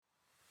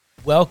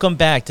Welcome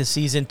back to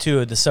Season 2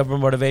 of the Sober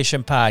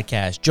Motivation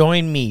Podcast.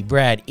 Join me,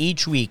 Brad,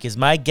 each week as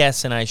my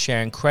guests and I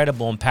share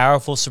incredible and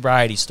powerful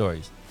sobriety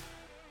stories.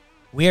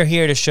 We are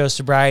here to show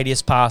sobriety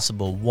is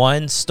possible,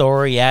 one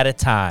story at a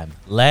time.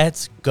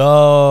 Let's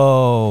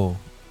go!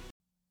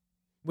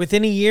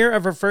 Within a year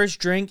of her first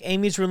drink,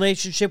 Amy's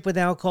relationship with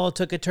alcohol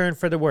took a turn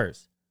for the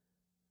worse.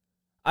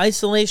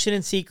 Isolation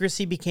and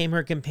secrecy became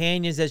her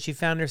companions as she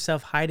found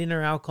herself hiding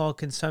her alcohol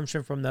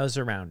consumption from those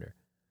around her.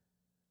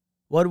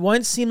 What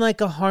once seemed like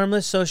a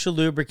harmless social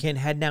lubricant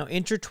had now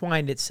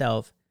intertwined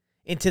itself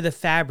into the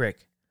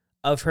fabric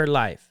of her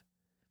life.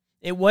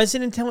 It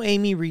wasn't until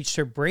Amy reached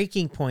her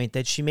breaking point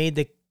that she made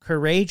the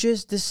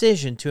courageous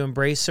decision to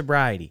embrace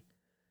sobriety.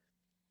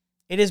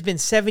 It has been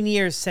 7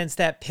 years since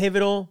that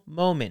pivotal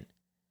moment,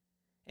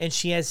 and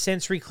she has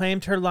since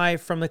reclaimed her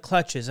life from the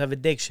clutches of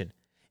addiction.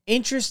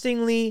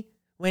 Interestingly,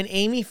 when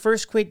Amy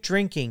first quit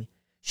drinking,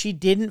 she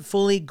didn't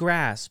fully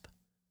grasp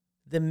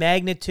the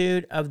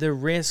magnitude of the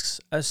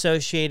risks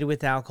associated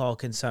with alcohol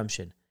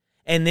consumption.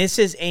 And this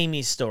is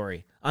Amy's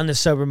story on the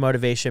Sober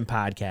Motivation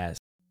Podcast.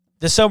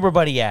 The Sober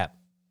Buddy app.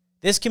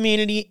 This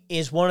community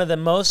is one of the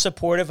most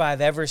supportive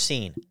I've ever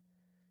seen.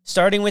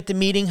 Starting with the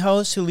meeting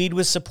hosts who lead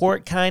with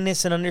support,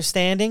 kindness, and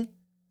understanding.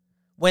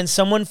 When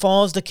someone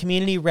falls, the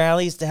community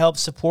rallies to help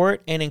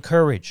support and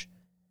encourage.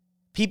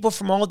 People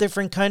from all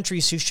different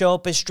countries who show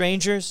up as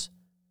strangers,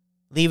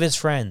 leave as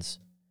friends.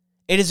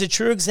 It is a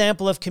true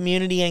example of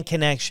community and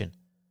connection.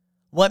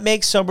 What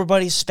makes Sober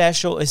Buddies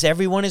special is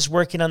everyone is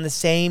working on the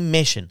same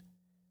mission: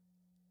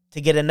 to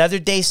get another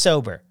day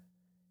sober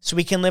so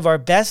we can live our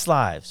best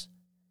lives,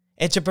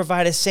 and to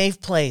provide a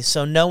safe place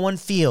so no one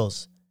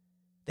feels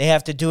they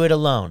have to do it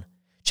alone.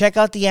 Check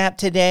out the app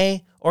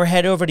today or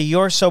head over to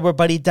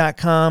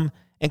yoursoberbuddy.com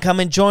and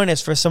come and join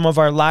us for some of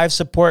our live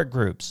support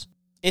groups.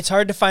 It's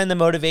hard to find the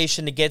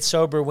motivation to get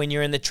sober when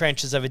you're in the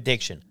trenches of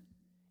addiction.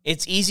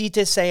 It's easy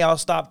to say I'll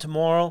stop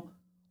tomorrow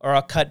or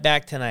I'll cut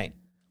back tonight.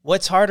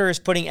 What's harder is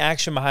putting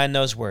action behind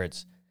those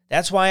words.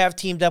 That's why I've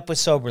teamed up with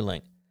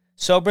SoberLink.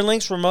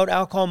 SoberLink's remote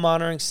alcohol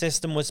monitoring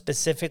system was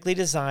specifically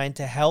designed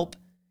to help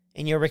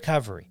in your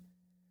recovery,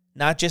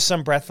 not just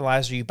some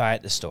breathalyzer you buy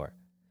at the store.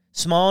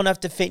 Small enough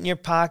to fit in your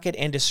pocket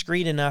and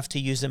discreet enough to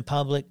use in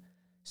public,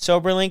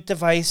 SoberLink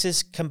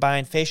devices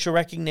combine facial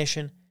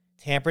recognition,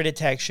 tamper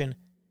detection,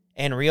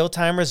 and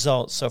real-time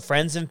results so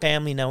friends and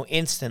family know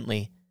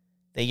instantly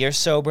that you're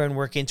sober and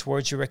working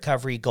towards your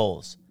recovery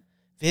goals.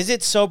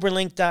 Visit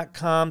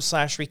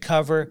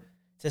SoberLink.com/recover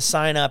to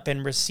sign up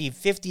and receive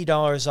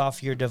 $50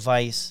 off your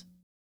device.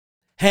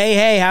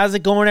 Hey, how's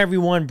it going,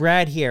 everyone?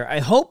 Brad here. I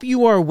hope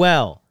you are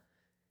well.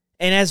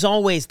 And as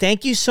always,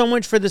 thank you so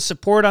much for the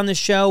support on the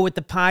show with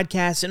the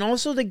podcast and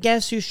also the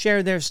guests who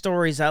share their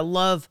stories. I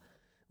love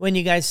when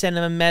you guys send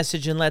them a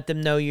message and let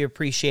them know you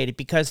appreciate it,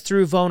 because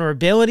through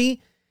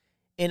vulnerability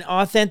and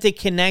authentic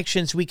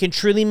connections, we can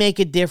truly make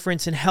a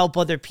difference and help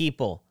other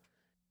people.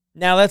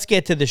 Now let's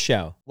get to the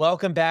show.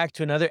 Welcome back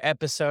to another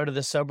episode of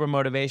the Sober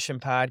Motivation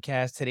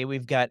Podcast. Today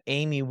we've got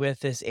Amy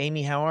with us.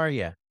 Amy, how are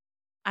you?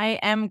 I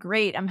am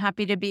great. I'm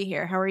happy to be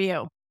here. How are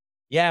you?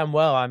 Yeah, I'm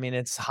well. I mean,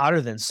 it's hotter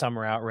than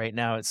summer out right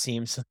now, it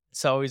seems.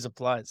 It's always a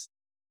plus.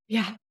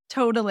 Yeah,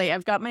 totally.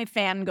 I've got my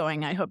fan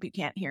going. I hope you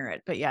can't hear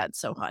it, but yeah,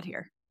 it's so hot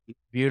here.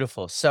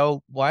 Beautiful.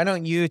 So why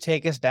don't you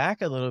take us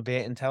back a little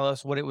bit and tell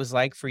us what it was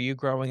like for you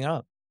growing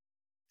up?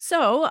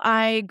 So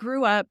I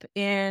grew up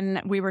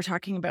we were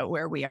talking about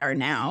where we are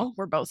now.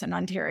 We're both in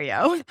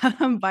Ontario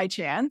by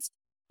chance.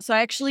 So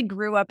I actually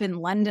grew up in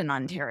London,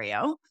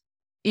 Ontario,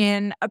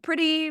 in a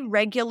pretty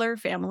regular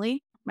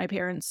family. My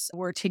parents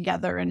were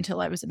together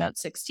until I was about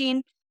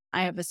 16.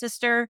 I have a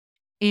sister.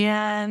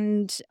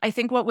 And I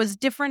think what was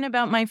different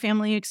about my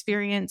family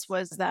experience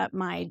was that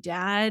my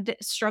dad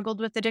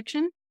struggled with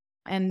addiction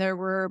and there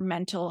were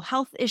mental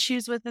health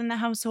issues within the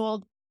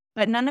household,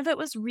 but none of it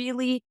was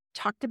really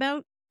talked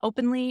about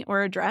openly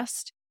or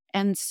addressed.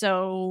 And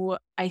so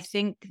I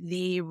think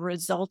the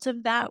result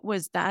of that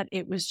was that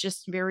it was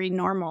just very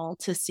normal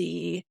to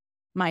see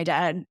my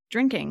dad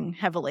drinking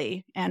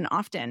heavily and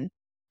often.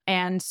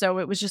 And so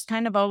it was just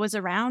kind of always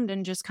around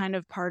and just kind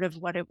of part of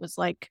what it was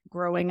like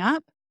growing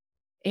up.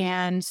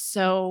 And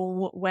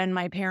so when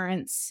my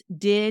parents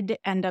did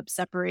end up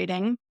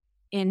separating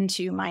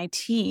into my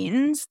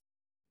teens,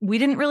 we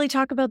didn't really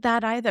talk about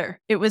that either.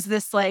 It was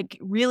this like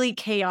really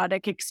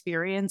chaotic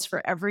experience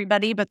for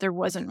everybody, but there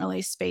wasn't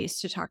really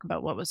space to talk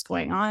about what was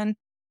going on.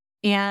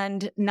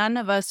 And none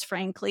of us,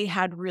 frankly,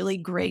 had really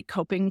great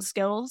coping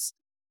skills.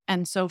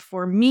 And so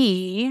for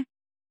me,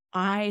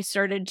 I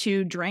started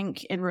to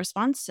drink in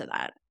response to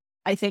that.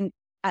 I think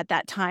at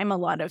that time, a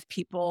lot of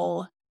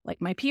people,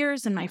 like my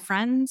peers and my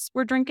friends,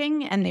 were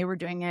drinking, and they were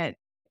doing it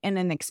in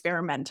an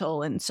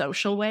experimental and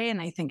social way.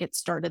 And I think it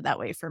started that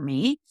way for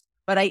me.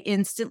 But I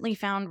instantly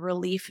found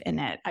relief in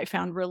it. I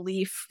found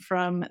relief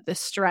from the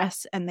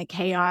stress and the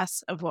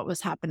chaos of what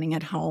was happening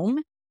at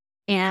home.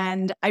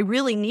 And I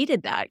really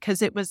needed that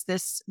because it was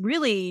this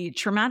really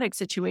traumatic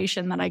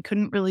situation that I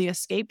couldn't really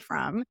escape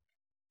from.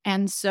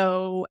 And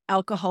so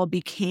alcohol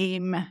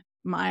became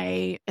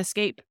my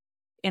escape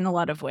in a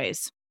lot of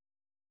ways.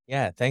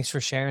 Yeah, thanks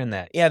for sharing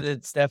that. Yeah,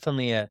 it's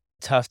definitely a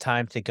tough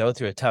time to go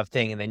through, a tough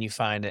thing, and then you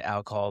find that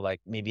alcohol,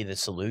 like, maybe the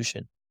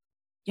solution.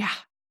 Yeah,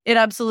 it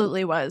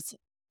absolutely was.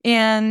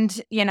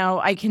 And,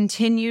 I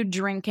continued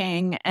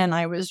drinking and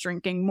I was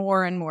drinking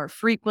more and more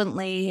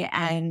frequently.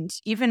 And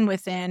even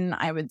within,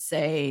 I would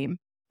say,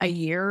 a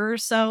year or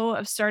so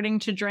of starting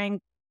to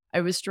drink,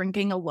 I was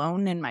drinking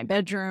alone in my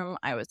bedroom.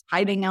 I was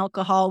hiding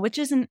alcohol, which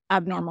isn't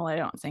abnormal, I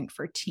don't think,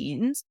 for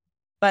teens.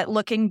 But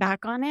looking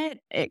back on it,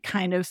 it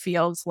kind of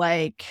feels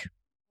like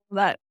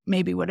that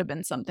maybe would have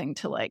been something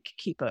to like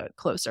keep a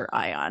closer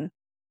eye on.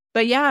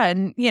 But yeah,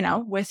 and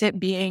with it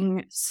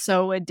being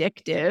so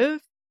addictive,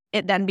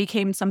 it then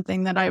became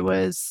something that I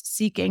was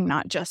seeking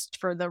not just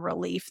for the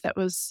relief that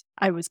was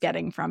I was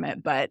getting from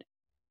it, but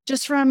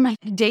just from my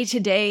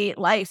day-to-day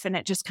life, and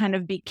it just kind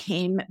of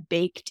became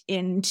baked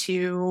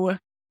into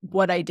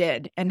what I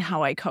did and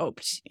how I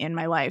coped in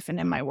my life and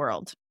in my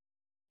world.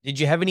 Did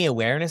you have any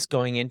awareness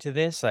going into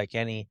this, like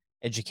any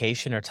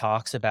education or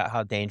talks about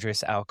how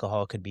dangerous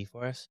alcohol could be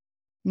for us?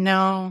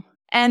 No.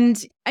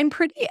 And I'm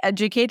pretty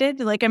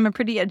educated, like, I'm a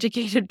pretty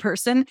educated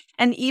person,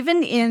 and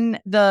even in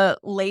the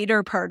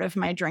later part of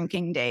my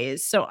drinking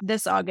days, so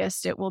this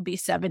August, it will be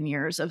 7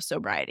 years of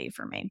sobriety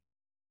for me.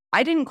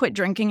 I didn't quit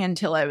drinking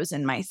until I was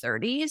in my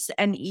 30s,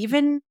 and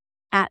even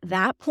at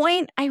that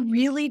point, I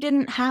really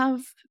didn't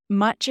have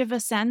much of a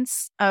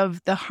sense of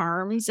the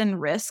harms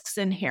and risks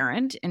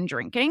inherent in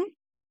drinking.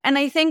 And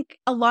I think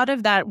a lot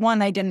of that,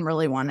 one, I didn't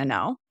really wanna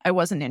know. I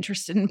wasn't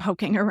interested in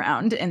poking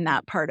around in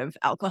that part of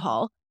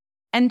alcohol.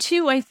 And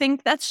two, I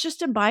think that's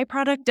just a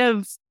byproduct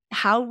of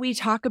how we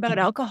talk about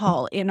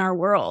alcohol in our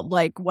world,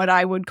 like what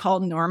I would call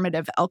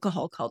normative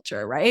alcohol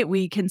culture, right?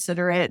 We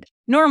consider it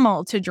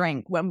normal to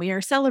drink when we are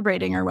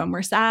celebrating or when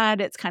we're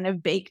sad. It's kind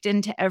of baked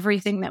into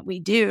everything that we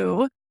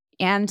do.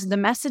 And the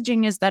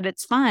messaging is that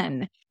it's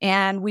fun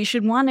and we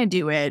should want to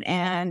do it.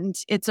 And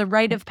it's a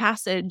rite of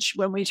passage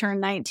when we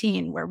turn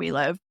 19 where we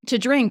live to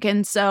drink.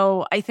 And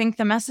so I think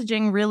the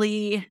messaging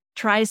really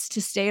tries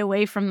to stay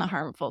away from the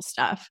harmful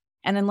stuff.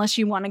 And unless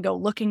you want to go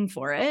looking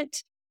for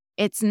it,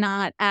 it's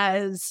not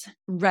as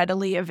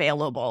readily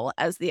available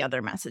as the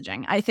other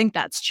messaging. I think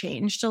that's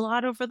changed a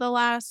lot over the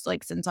last,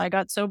 like, since I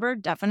got sober,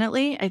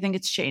 definitely. I think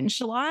it's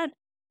changed a lot.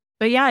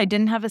 But yeah, I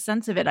didn't have a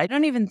sense of it. I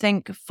don't even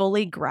think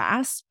fully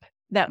grasp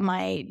that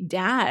my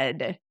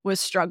dad was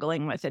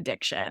struggling with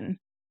addiction.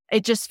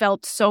 It just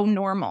felt so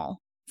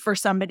normal for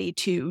somebody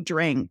to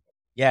drink.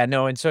 Yeah,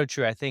 no, and so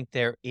true. I think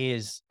there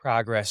is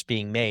progress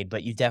being made,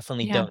 but you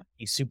definitely Yeah. don't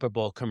see Super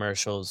Bowl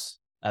commercials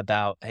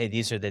about, "Hey,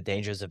 these are the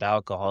dangers of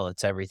alcohol."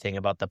 It's everything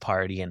about the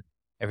party and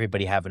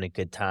everybody having a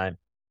good time.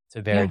 It's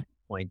a very Yeah. good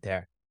point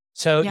there.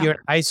 So Yeah. you're in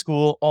high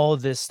school, all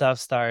of this stuff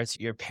starts,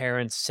 your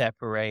parents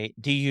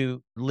separate. Do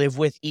you live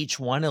with each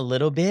one a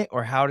little bit,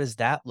 or how does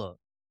that look?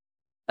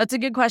 That's a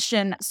good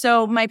question.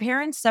 So my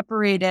parents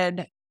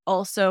separated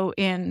also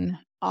in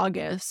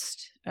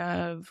August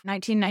of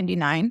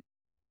 1999.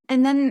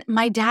 And then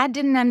my dad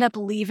didn't end up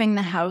leaving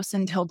the house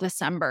until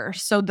December.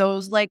 So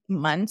those like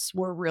months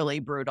were really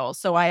brutal.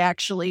 So I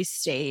actually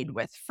stayed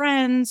with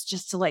friends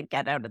just to like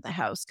get out of the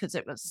house because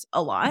it was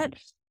a lot.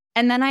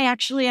 And then I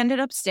actually ended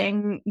up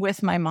staying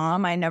with my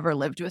mom. I never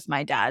lived with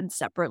my dad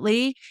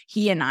separately.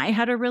 He and I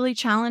had a really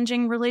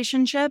challenging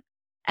relationship.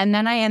 And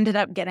then I ended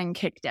up getting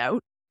kicked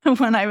out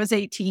when I was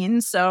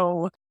 18.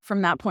 So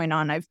from that point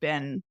on, I've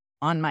been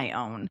on my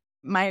own.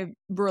 My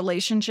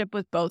relationship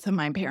with both of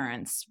my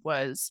parents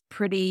was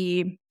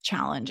pretty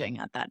challenging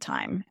at that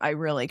time. I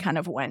really kind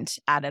of went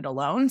at it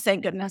alone.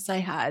 Thank goodness I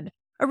had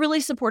a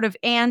really supportive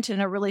aunt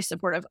and a really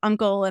supportive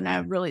uncle and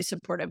a really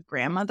supportive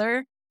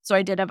grandmother. So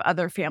I did have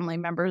other family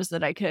members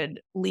that I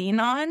could lean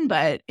on,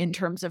 but in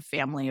terms of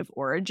family of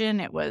origin,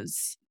 it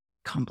was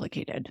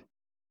complicated.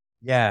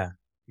 Yeah,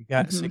 you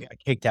Mhm. got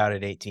kicked out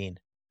at 18.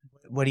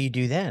 What do you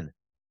do then?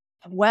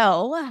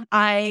 Well,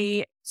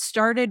 I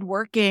started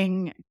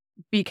working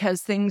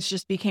because things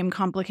just became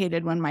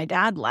complicated when my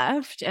dad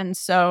left. And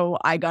so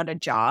I got a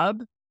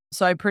job.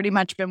 So I pretty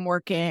much been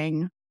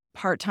working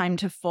part time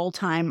to full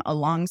time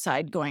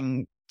alongside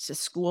going to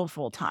school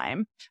full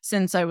time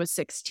since I was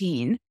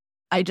 16.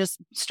 I just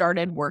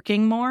started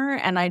working more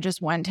and I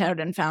just went out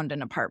and found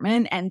an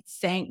apartment. And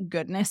thank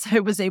goodness I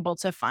was able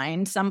to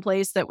find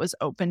someplace that was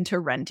open to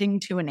renting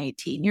to an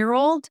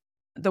 18-year-old.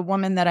 The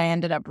woman that I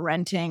ended up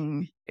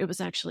renting, it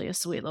was actually a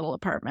sweet little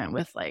apartment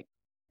with like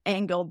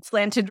angled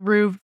slanted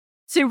roof,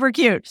 super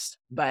cute.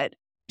 But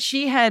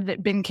she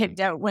had been kicked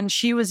out when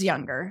she was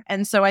younger.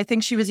 And so I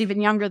think she was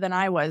even younger than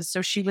I was.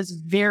 So she was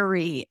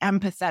very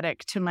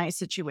empathetic to my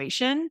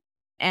situation.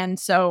 And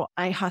so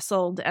I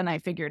hustled and I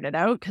figured it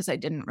out because I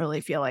didn't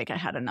really feel like I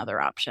had another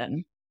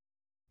option.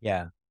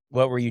 Yeah.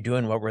 What were you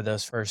doing? What were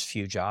those first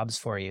few jobs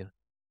for you?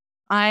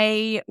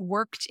 I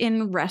worked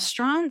in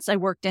restaurants. I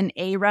worked in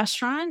a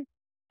restaurant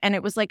and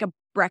it was like a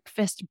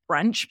breakfast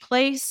brunch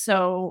place.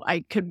 So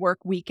I could work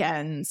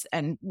weekends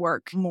and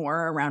work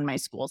more around my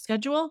school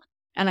schedule.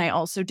 And I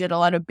also did a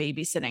lot of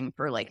babysitting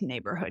for like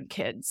neighborhood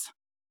kids,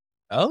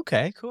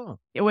 Okay, cool.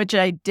 which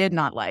I did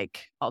not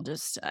like. I'll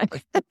just,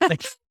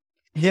 Like,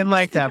 didn't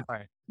like that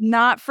part.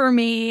 not for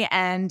me.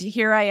 And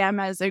here I am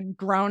as a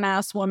grown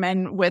ass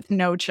woman with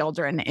no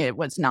children. It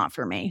was not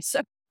for me.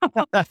 So,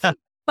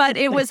 but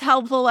it was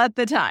helpful at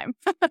the time.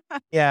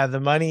 Yeah, the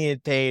money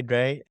it paid,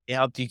 right? It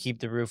helped you keep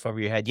the roof over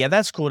your head. Yeah,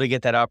 that's cool to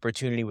get that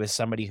opportunity with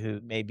somebody who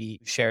maybe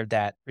shared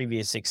that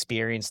previous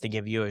experience to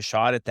give you a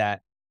shot at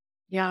that.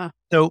 Yeah.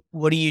 So,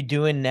 what are you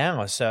doing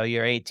now? So,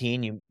 you're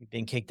 18, you've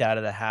been kicked out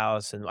of the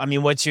house, and I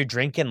mean, what's your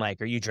drinking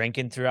like? Are you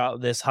drinking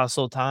throughout this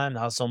hustle time,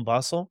 hustle and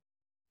bustle?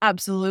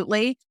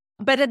 Absolutely.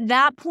 But at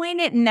that point,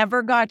 it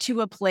never got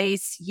to a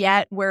place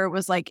yet where it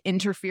was like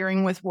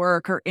interfering with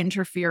work or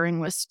interfering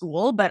with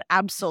school. But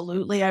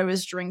absolutely, I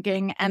was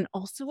drinking. And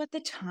also at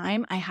the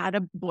time, I had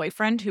a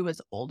boyfriend who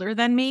was older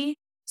than me.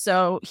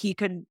 So he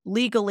could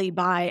legally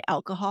buy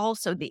alcohol.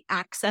 So the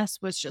access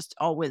was just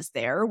always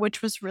there,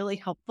 which was really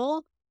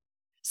helpful.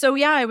 So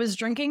yeah, I was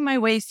drinking my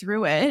way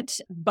through it,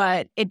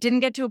 but it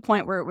didn't get to a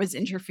point where it was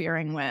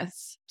interfering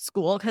with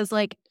school because,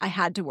 like, I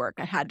had to work,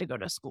 I had to go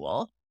to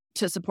school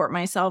to support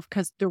myself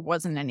because there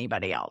wasn't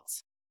anybody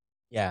else.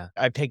 Yeah,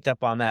 I picked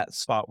up on that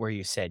spot where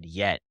you said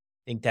yet.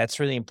 I think that's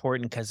really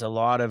important because a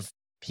lot of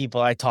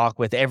people I talk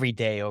with every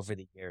day over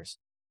the years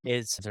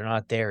is they're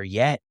not there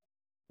yet.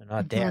 They're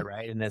not Mhm. there,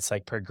 right? And it's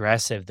like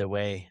progressive the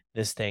way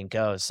this thing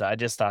goes. So I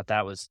just thought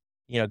that was,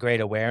 great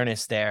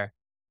awareness there.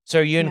 So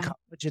are you in Yeah,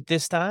 college at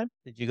this time?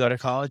 Did you go to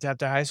college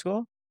after high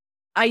school?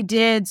 I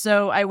did.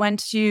 So I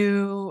went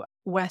to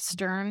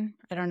Western.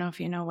 I don't know if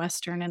you know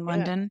Western in Yeah.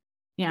 London.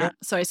 Yeah. Yeah.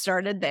 So I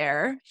started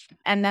there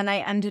and then I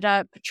ended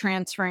up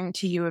transferring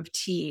to U of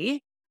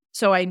T.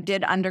 So I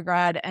did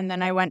undergrad and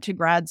then I went to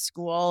grad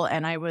school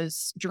and I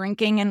was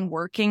drinking and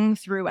working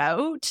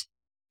throughout.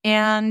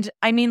 And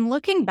I mean,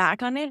 looking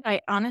back on it,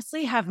 I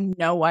honestly have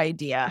no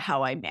idea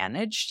how I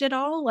managed it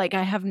all. Like,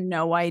 I have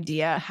no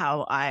idea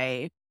how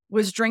I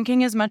was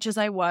drinking as much as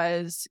I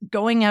was,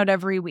 going out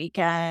every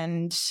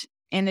weekend.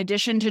 In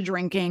addition to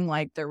drinking,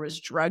 like, there was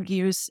drug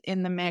use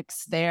in the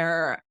mix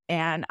there.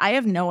 And I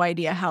have no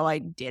idea how I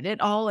did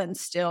it all and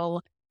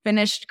still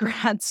finished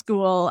grad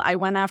school. I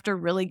went after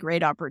really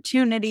great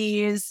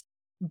opportunities,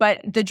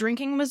 but the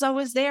drinking was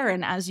always there.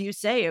 And as you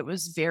say, it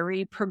was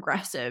very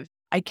progressive.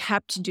 I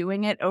kept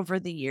doing it over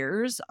the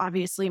years.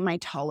 Obviously, my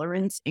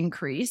tolerance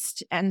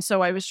increased. And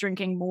so I was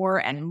drinking more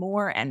and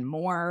more and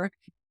more.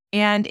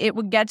 And it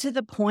would get to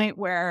the point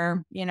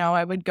where,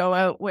 I would go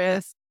out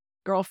with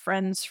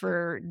girlfriends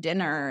for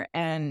dinner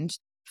and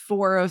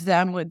four of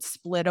them would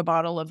split a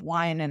bottle of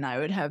wine and I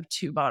would have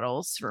two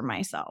bottles for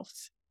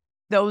myself.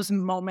 Those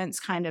moments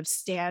kind of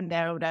stand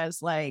out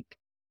as like,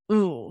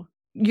 ooh,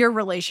 your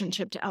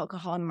relationship to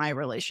alcohol and my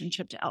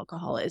relationship to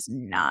alcohol is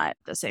not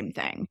the same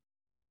thing.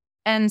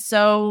 And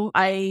so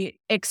I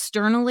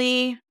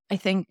externally, I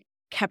think,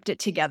 kept it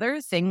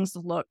together. Things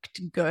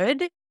looked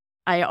good.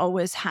 I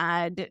always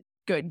had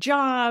good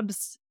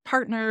jobs,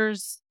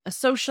 partners, a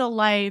social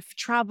life,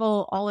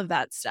 travel, all of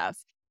that stuff.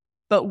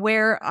 But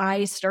where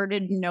I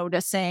started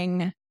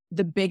noticing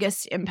the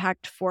biggest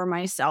impact for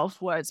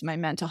myself was my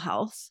mental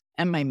health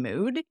and my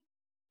mood.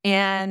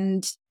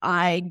 And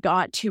I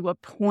got to a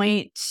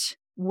point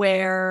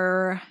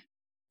where,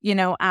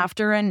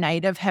 after a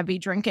night of heavy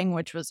drinking,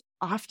 which was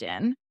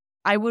often,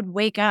 I would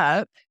wake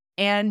up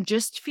and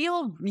just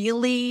feel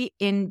really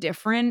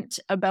indifferent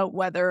about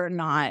whether or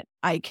not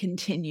I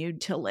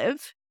continued to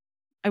live.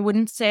 I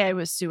wouldn't say I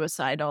was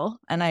suicidal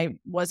and I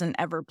wasn't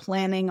ever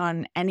planning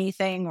on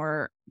anything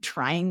or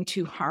trying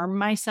to harm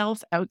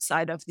myself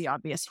outside of the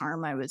obvious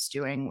harm I was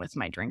doing with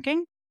my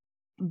drinking.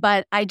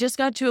 But I just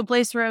got to a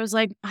place where I was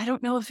like, I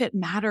don't know if it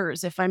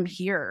matters if I'm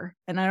here.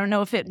 And I don't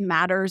know if it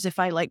matters if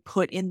I like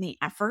put in the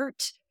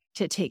effort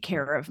to take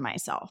care of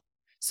myself.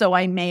 So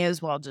I may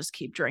as well just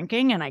keep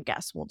drinking and I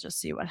guess we'll just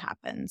see what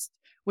happens,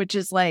 which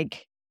is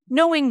like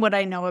knowing what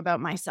I know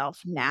about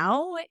myself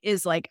now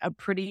is like a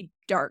pretty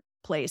dark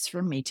place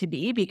for me to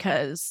be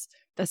because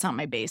that's not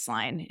my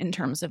baseline in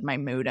terms of my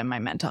mood and my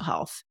mental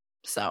health.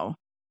 So,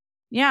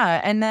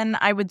 yeah. And then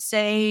I would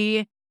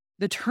say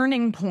the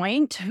turning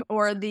point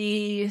or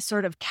the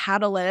sort of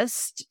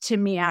catalyst to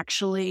me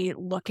actually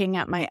looking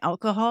at my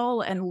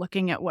alcohol and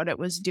looking at what it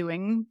was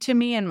doing to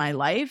me in my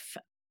life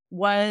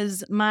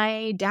was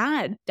my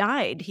dad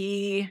died.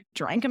 He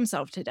drank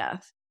himself to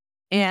death.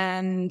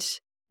 And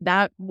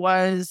that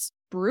was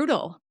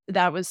brutal.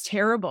 That was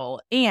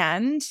terrible.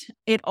 And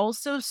it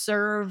also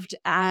served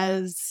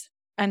as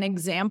an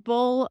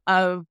example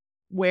of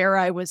where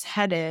I was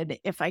headed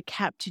if I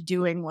kept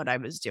doing what I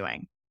was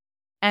doing.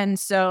 And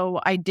so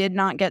I did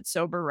not get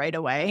sober right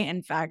away.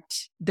 In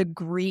fact, the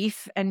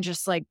grief and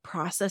just like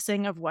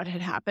processing of what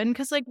had happened,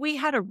 because like we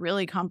had a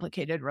really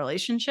complicated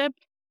relationship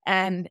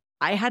and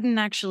I hadn't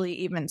actually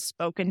even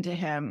spoken to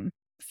him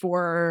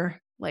for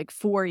like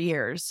 4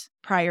 years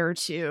prior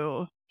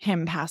to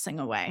him passing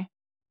away.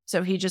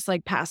 So he just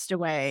like passed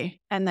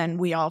away and then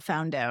we all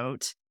found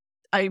out.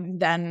 I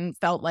then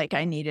felt like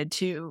I needed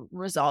to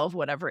resolve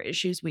whatever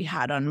issues we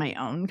had on my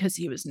own because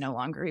he was no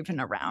longer even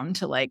around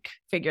to like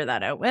figure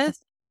that out with.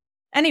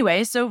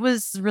 Anyway, so it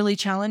was really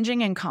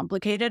challenging and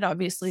complicated,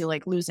 obviously,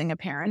 like losing a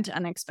parent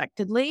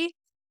unexpectedly.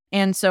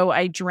 And so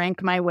I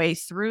drank my way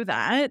through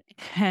that.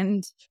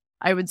 And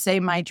I would say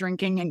my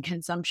drinking and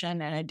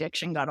consumption and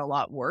addiction got a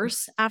lot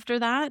worse after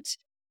that.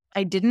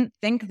 I didn't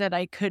think that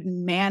I could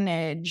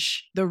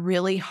manage the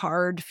really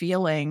hard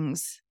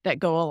feelings that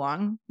go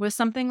along with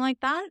something like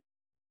that.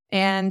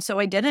 And so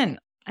I didn't.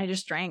 I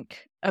just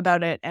drank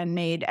about it and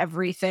made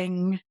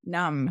everything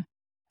numb.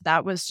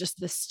 That was just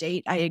the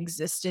state I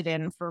existed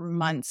in for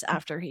months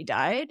after he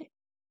died.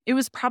 It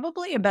was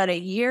probably about a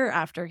year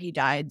after he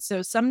died.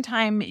 So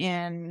sometime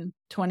in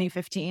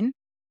 2015,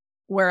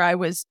 where I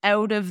was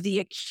out of the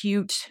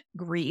acute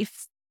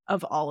grief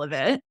of all of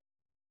it.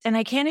 And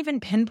I can't even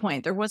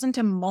pinpoint. There wasn't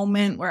a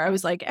moment where I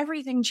was like,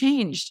 everything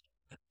changed.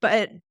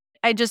 But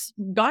I just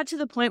got to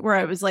the point where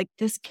I was like,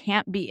 this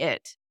can't be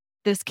it.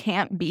 This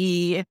can't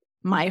be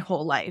my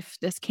whole life.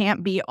 This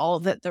can't be all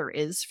that there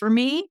is for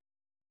me.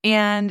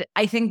 And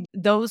I think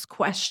those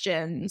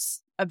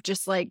questions of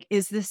just like,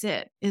 is this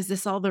it? Is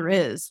this all there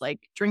is? Like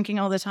drinking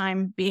all the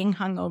time, being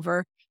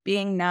hungover,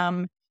 being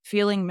numb,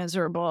 feeling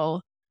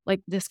miserable,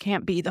 like this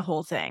can't be the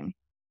whole thing.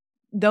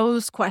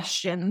 Those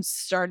questions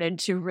started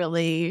to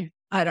really,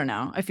 I don't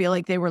know, I feel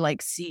like they were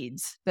like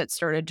seeds that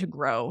started to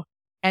grow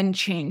and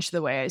change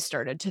the way I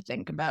started to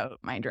think about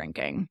my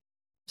drinking.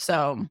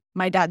 So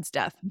my dad's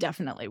death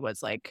definitely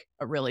was like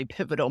a really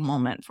pivotal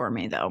moment for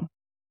me, though.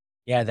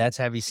 Yeah, that's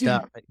heavy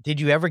stuff.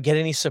 Did you ever get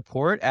any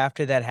support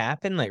after that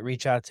happened? Like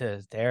reach out to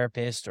a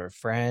therapist or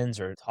friends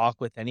or talk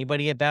with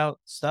anybody about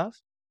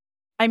stuff?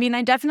 I mean,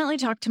 I definitely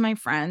talked to my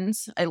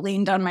friends. I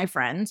leaned on my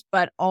friends,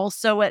 but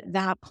also at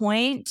that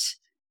point,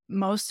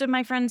 most of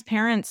my friends'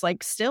 parents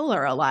like still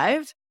are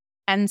alive.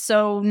 And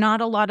so not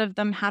a lot of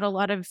them had a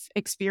lot of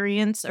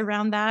experience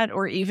around that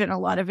or even a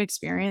lot of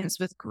experience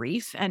with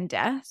grief and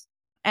death.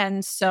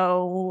 And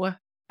so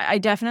I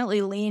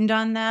definitely leaned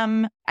on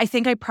them. I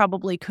think I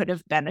probably could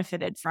have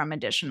benefited from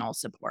additional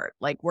support,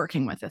 like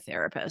working with a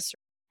therapist.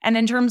 And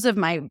in terms of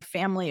my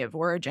family of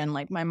origin,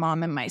 like my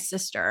mom and my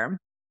sister,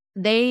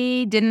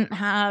 they didn't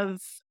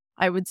have,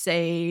 I would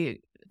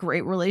say,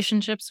 great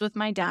relationships with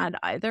my dad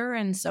either.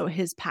 And so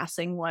his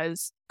passing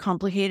was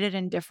complicated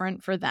and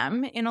different for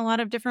them in a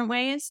lot of different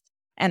ways.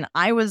 And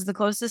I was the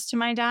closest to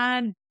my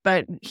dad,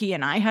 but he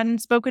and I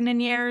hadn't spoken in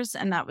years.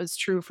 And that was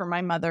true for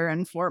my mother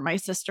and for my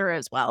sister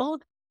as well.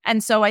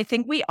 And so I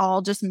think we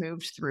all just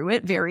moved through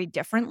it very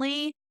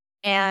differently.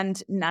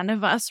 And none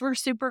of us were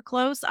super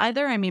close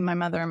either. I mean, my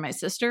mother and my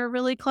sister are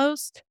really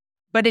close,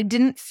 but it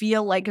didn't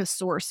feel like a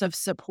source of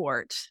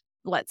support,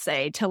 let's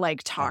say, to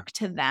like talk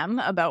to them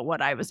about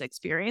what I was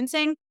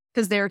experiencing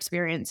because their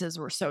experiences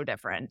were so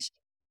different.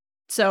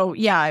 So,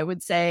 yeah, I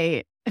would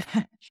say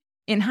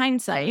in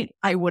hindsight,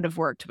 I would have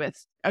worked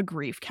with a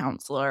grief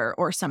counselor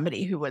or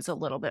somebody who was a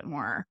little bit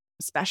more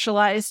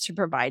specialized to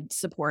provide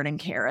support and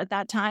care at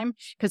that time,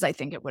 because I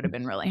think it would have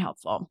been really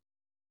helpful.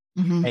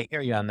 I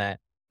hear you on that.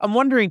 I'm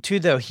wondering too,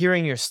 though,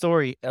 hearing your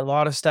story, a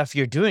lot of stuff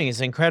you're doing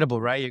is incredible,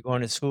 right? You're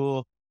going to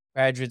school,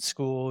 graduate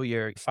school,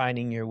 you're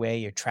finding your way,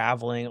 you're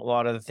traveling, a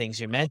lot of the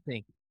things you're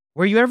mentioning.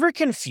 Were you ever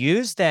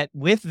confused that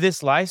with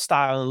this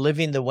lifestyle and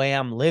living the way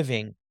I'm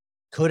living,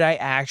 could I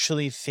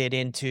actually fit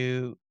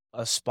into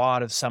a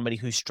spot of somebody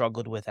who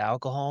struggled with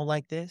alcohol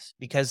like this?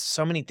 Because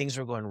so many things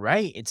were going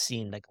right, it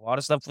seemed like a lot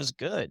of stuff was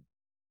good.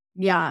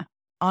 Yeah.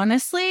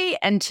 Honestly,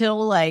 until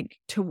like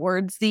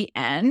towards the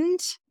end,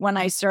 when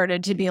I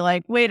started to be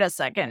like, wait a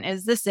second,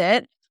 is this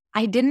it?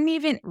 I didn't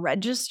even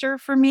register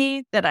for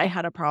me that I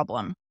had a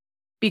problem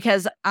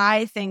because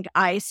I think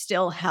I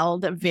still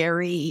held a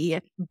very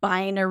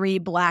binary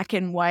black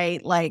and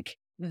white, like,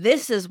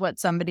 this is what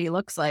somebody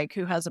looks like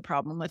who has a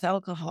problem with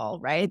alcohol,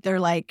 right?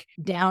 They're like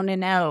down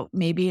and out,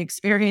 maybe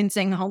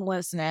experiencing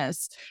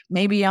homelessness,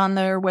 maybe on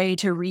their way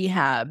to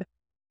rehab,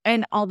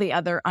 and all the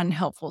other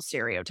unhelpful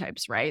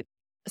stereotypes, right?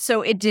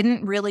 So it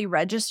didn't really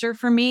register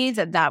for me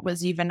that that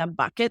was even a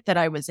bucket that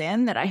I was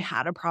in, that I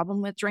had a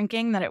problem with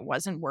drinking, that it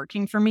wasn't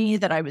working for me,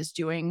 that I was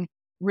doing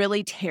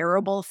really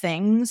terrible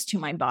things to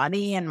my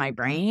body and my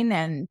brain.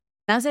 And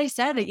as I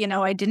said,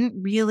 I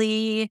didn't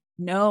really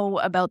know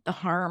about the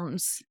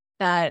harms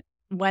that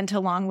went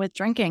along with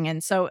drinking.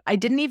 And so I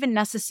didn't even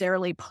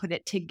necessarily put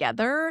it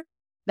together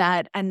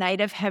that a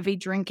night of heavy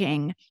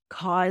drinking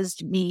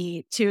caused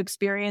me to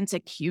experience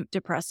acute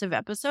depressive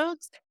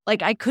episodes.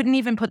 Like I couldn't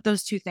even put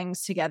those two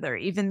things together,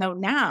 even though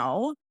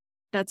now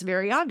that's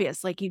very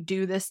obvious. Like you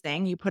do this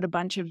thing, you put a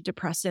bunch of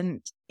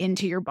depressant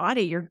into your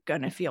body, you're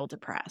going to feel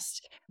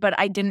depressed. But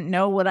I didn't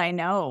know what I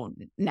know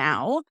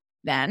now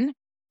then.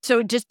 So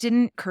it just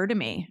didn't occur to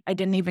me. I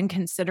didn't even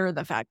consider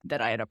the fact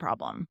that I had a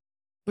problem,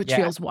 which Yeah.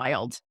 feels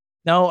wild.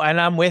 No, and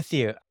I'm with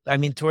you. I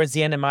mean, towards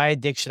the end of my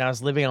addiction, I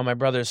was living on my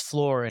brother's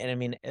floor, and I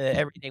mean,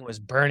 everything was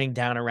burning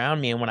down around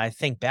me. And when I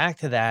think back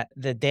to that,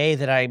 the day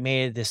that I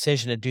made a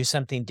decision to do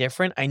something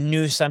different, I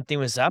knew something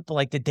was up.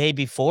 Like the day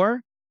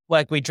before,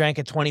 like we drank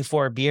a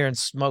 24 beer and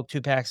smoked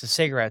 2 packs of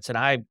cigarettes, and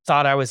I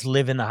thought I was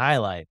living the high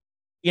life.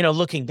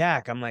 Looking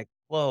back, I'm like,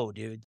 whoa,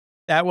 dude,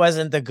 that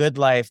wasn't the good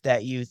life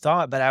that you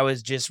thought, but I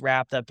was just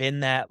wrapped up in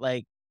that,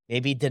 like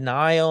maybe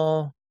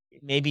denial,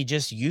 maybe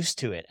just used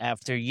to it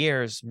after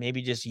years,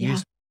 maybe just Yeah.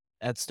 used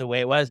that's the way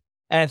it was.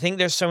 And I think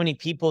there's so many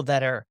people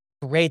that are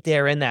right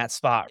there in that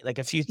spot. Like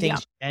a few Yeah.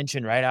 things you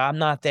mentioned, right? I'm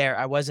not there.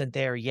 I wasn't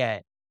there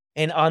yet.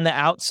 And on the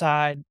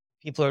outside,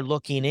 people are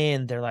looking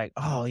in. They're like,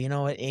 oh, you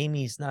know what?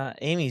 Amy's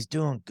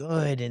doing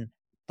good.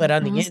 But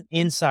on the Mhm.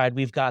 inside,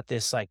 we've got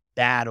this like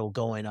battle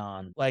going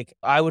on. Like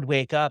I would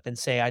wake up and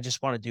say, I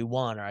just want to do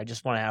one or I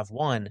just want to have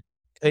one.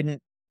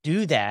 Couldn't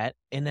do that.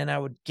 And then I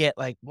would get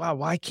like, wow,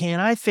 why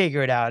can't I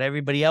figure it out?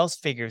 Everybody else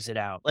figures it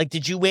out. Like,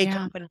 did you wake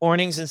Yeah. up in the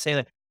mornings and say,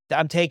 like,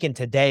 I'm taking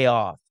today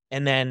off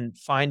and then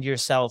find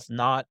yourself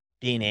not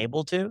being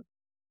able to?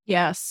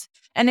 Yes.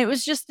 And it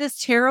was just this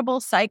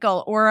terrible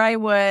cycle. Or I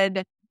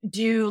would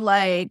do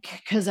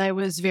like, because I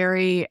was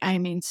very, I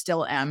mean,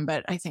 still am,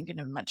 but I think in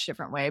a much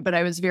different way, but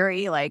I was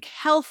very like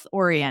health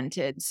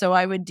oriented. So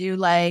I would do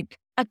like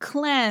a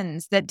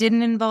cleanse that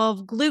didn't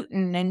involve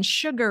gluten and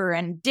sugar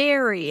and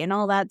dairy and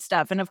all that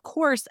stuff. And of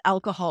course,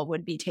 alcohol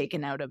would be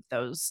taken out of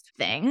those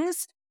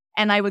things.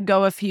 And I would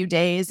go a few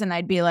days and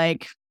I'd be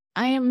like,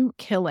 I am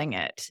killing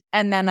it.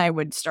 And then I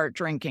would start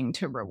drinking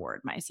to reward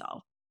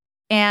myself.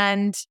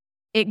 And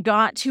it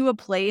got to a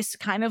place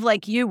kind of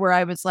like you where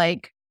I was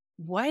like,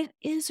 what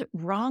is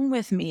wrong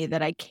with me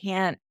that I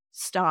can't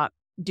stop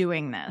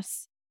doing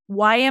this?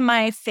 Why am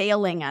I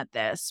failing at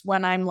this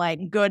when I'm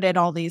like good at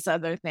all these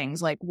other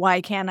things? Like,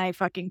 why can't I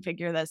fucking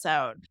figure this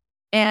out?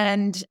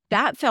 And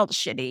that felt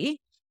shitty,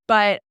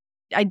 but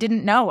I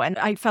didn't know. And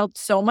I felt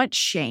so much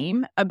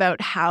shame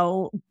about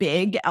how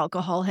big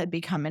alcohol had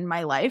become in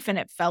my life. And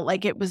it felt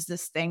like it was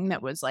this thing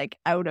that was like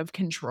out of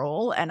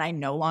control and I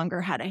no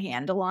longer had a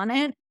handle on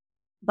it.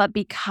 But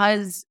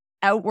because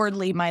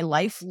outwardly my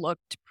life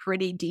looked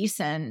pretty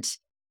decent,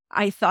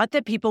 I thought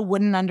that people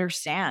wouldn't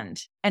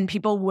understand and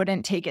people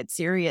wouldn't take it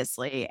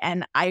seriously.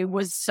 And I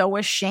was so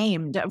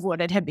ashamed of what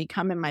it had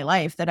become in my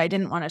life that I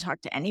didn't want to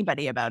talk to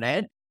anybody about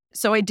it.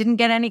 So I didn't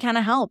get any kind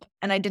of help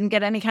and I didn't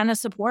get any kind of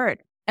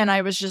support. And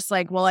I was just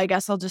like, well, I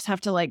guess I'll just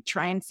have to like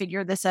try and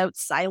figure this out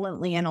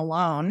silently and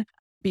alone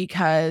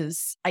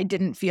because I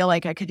didn't feel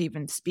like I could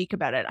even speak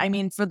about it. I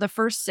mean, for the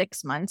first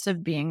 6 months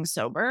of being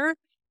sober,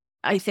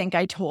 I think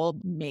I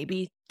told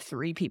maybe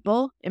 3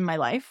 people in my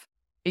life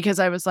because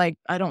I was like,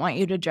 I don't want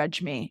you to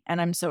judge me.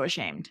 And I'm so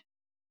ashamed.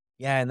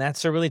 Yeah, and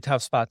that's a really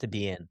tough spot to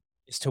be in,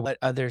 is to what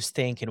others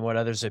think and what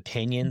others'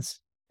 opinions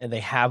and they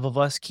have of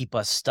us keep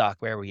us stuck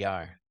where we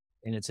are.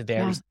 And it's a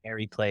very Yeah.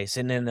 scary place.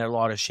 And then a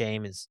lot of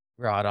shame is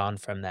brought on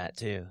from that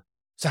too.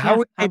 So how Yeah,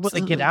 were you able to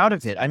get absolutely. out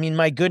of it? I mean,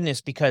 my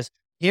goodness, because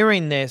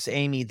hearing this,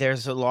 Amy,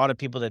 there's a lot of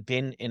people that have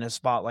been in a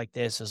spot like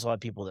this. There's a lot of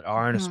people that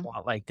are in a Mhm.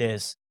 spot like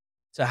this.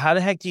 So how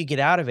the heck do you get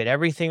out of it?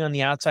 Everything on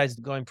the outside is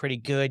going pretty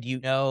good. You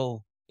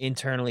know,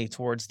 internally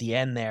towards the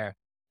end there,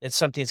 that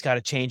something's got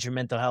to change. Your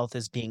mental health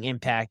is being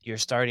impacted. You're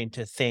starting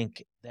to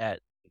think that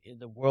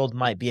the world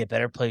might be a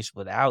better place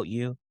without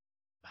you.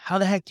 How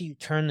the heck do you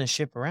turn the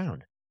ship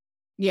around?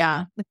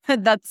 Yeah,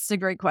 that's a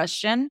great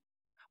question.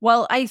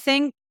 Well, I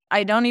think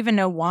I don't even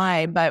know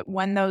why, but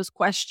when those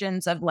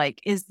questions of like,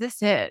 is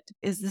this it?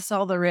 Is this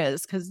all there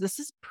is? Because this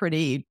is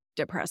pretty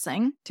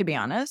depressing, to be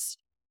honest.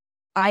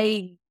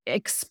 I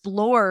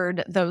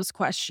explored those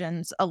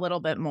questions a little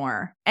bit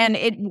more. And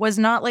it was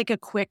not like a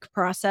quick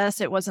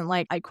process. It wasn't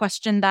like I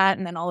questioned that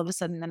and then all of a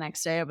sudden the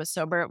next day I was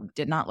sober. It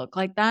did not look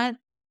like that.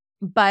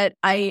 But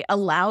I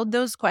allowed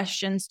those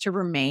questions to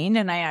remain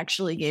and I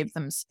actually gave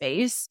them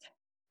space.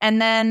 And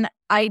then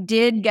I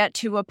did get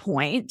to a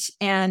point,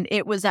 and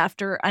it was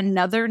after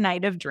another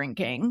night of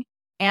drinking.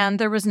 And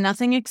there was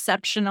nothing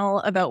exceptional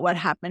about what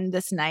happened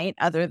this night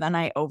other than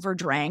I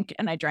overdrank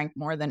and I drank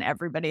more than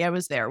everybody I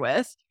was there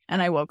with.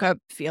 And I woke up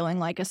feeling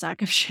like a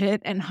sack of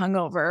shit and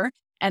hungover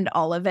and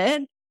all of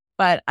it.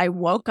 But I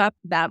woke up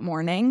that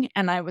morning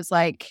and I was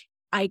like,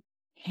 I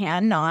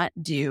cannot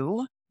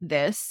do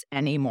this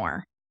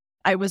anymore.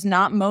 I was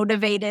not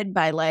motivated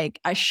by like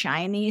a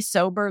shiny,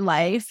 sober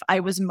life. I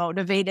was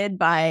motivated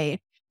by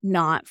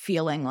not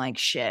feeling like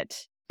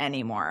shit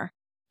anymore.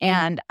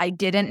 And I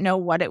didn't know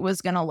what it was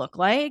going to look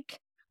like.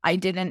 I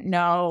didn't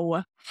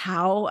know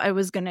how I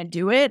was going to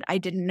do it. I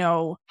didn't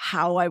know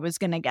how I was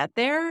going to get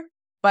there.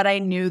 But I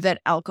knew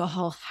that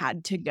alcohol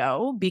had to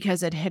go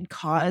because it had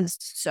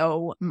caused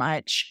so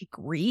much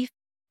grief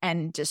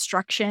and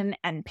destruction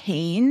and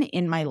pain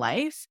in my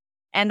life.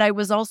 And I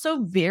was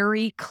also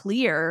very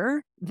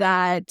clear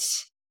that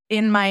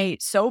in my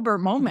sober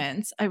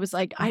moments, I was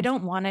like, I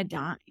don't want to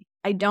die.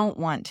 I don't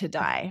want to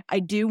die. I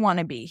do want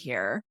to be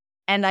here.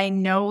 And I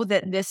know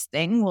that this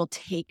thing will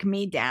take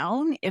me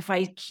down if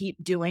I keep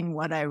doing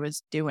what I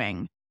was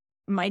doing.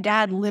 My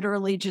dad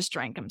literally just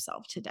drank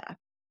himself to death.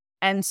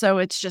 And so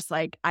it's just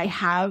like, I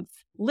have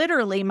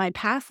literally my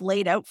path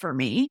laid out for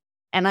me.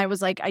 And I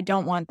was like, I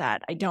don't want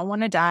that. I don't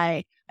want to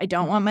die. I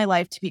don't want my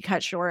life to be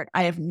cut short.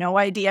 I have no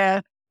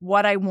idea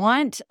what I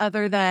want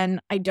other than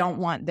I don't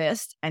want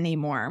this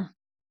anymore.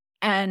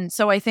 And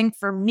so I think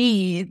for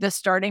me, the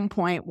starting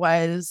point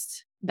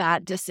was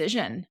that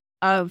decision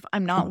of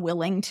I'm not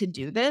willing to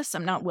do this.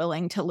 I'm not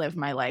willing to live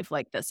my life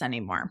like this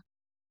anymore.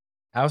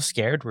 How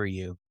scared were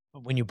you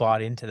when you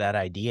bought into that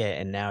idea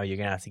and now you're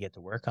gonna have to get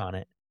to work on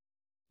it?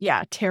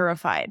 Yeah,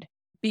 terrified.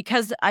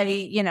 because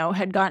I,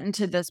 had gotten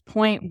to this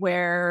point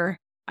where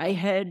I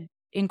had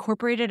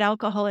incorporated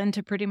alcohol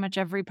into pretty much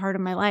every part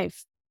of my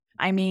life.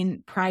 I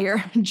mean,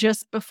 prior,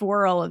 just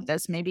before all of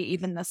this, maybe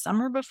even the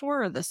summer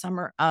before or the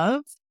summer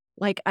of,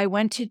 like I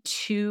went to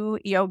 2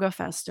 yoga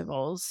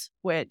festivals,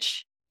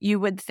 which you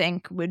would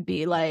think would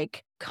be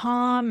like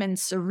calm and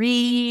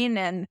serene.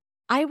 And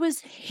I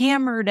was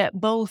hammered at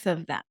both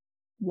of them.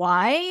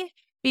 Why?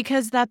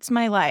 Because that's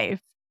my life.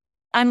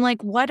 I'm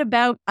like, what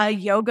about a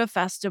yoga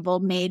festival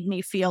made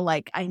me feel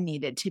like I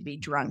needed to be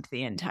drunk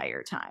the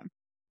entire time?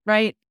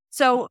 Right.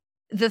 So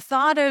the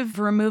thought of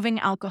removing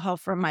alcohol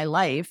from my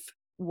life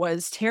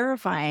was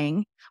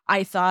terrifying.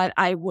 I thought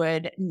I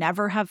would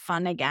never have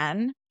fun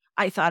again.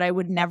 I thought I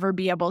would never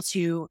be able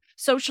to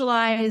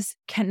socialize,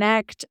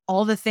 connect,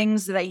 all the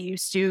things that I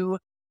used to,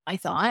 I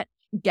thought,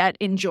 get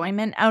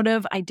enjoyment out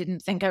of. I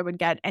didn't think I would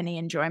get any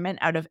enjoyment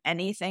out of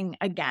anything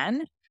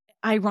again.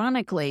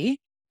 Ironically,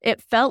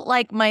 it felt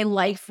like my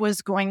life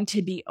was going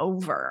to be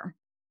over.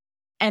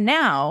 And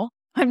now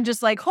I'm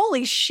just like,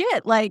 holy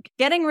shit, like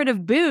getting rid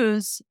of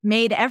booze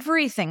made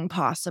everything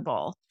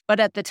possible. But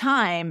at the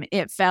time,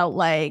 it felt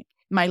like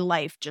my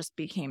life just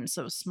became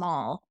so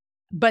small.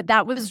 But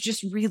that was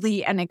just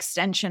really an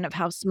extension of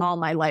how small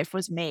my life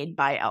was made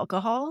by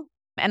alcohol.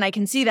 And I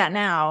can see that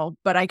now,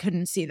 but I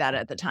couldn't see that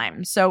at the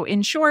time. So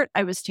in short,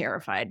 I was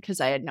terrified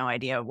because I had no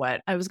idea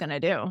what I was going to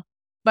do.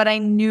 But I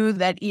knew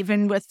that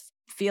even with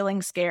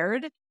feeling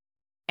scared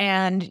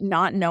and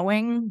not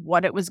knowing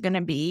what it was going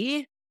to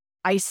be,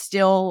 I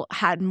still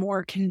had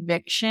more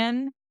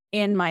conviction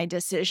in my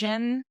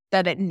decision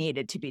that it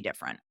needed to be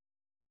different.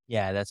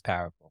 Yeah, that's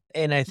powerful.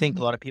 And I think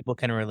a lot of people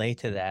can relate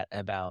to that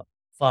about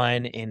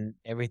fun and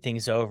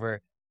everything's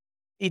over.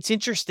 It's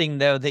interesting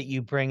though that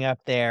you bring up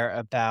there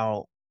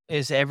about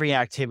is every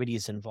activity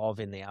is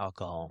involving the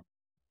alcohol.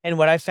 And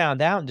what I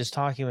found out just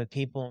talking with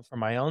people for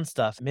my own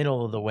stuff,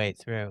 middle of the way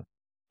through,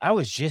 I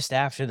was just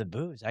after the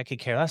booze. I could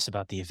care less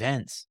about the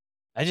events.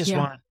 I just Yeah.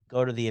 want to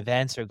go to the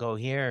events or go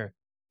here,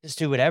 just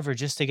do whatever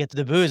just to get to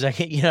the booze. I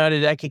could,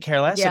 I could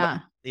care less about Yeah.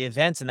 the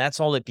events. And that's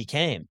all it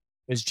became.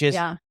 It was just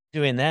Yeah.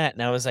 doing that.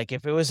 And I was like,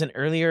 if it was an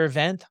earlier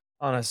event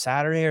on a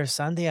Saturday or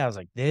Sunday, I was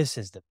like, this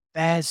is the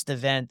best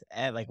event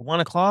at like 1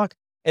 o'clock.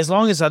 As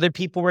long as other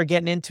people were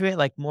getting into it,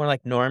 like more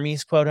like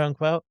normies, quote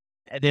unquote,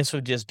 this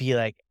would just be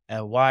like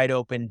a wide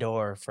open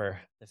door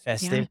for the Yeah.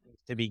 festivities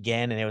to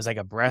begin. And it was like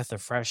a breath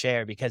of fresh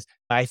air because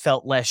I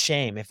felt less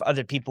shame if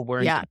other people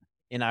weren't Yeah.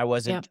 and I Yeah.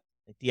 wasn't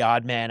like the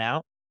odd man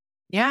out.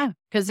 Yeah.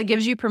 Because it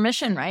gives you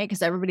permission, right?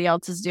 Because everybody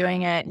else is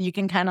doing it. And you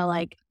can kind of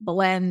like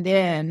blend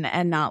in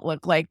and not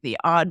look like the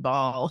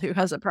oddball who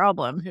has a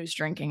problem who's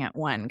drinking at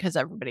 1 because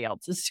everybody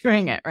else is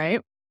doing it,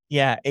 right?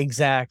 Yeah,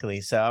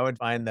 exactly. So I would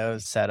find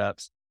those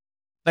setups.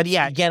 But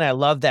yeah, again, I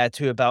love that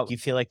too about you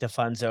feel like the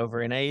fun's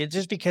over and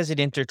just because it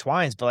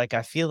intertwines, but like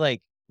I feel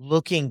like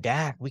looking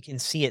back, we can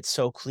see it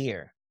so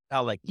clear.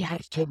 How like, Yeah. my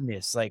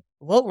goodness, like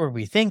what were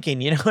we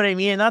thinking? You know what I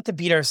mean? And not to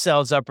beat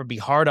ourselves up or be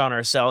hard on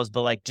ourselves,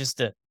 but like just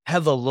to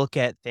have a look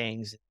at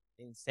things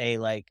and say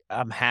like,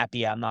 I'm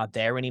happy I'm not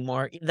there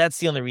anymore. That's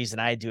the only reason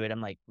I do it.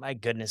 I'm like, my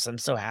goodness, I'm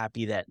so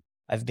happy that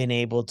I've been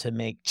able to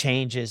make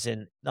changes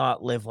and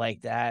not live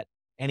like that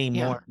Yeah.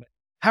 anymore.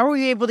 How were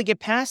you able to get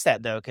past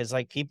that though? Because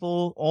like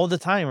people all the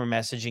time are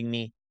messaging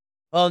me,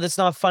 "Oh, that's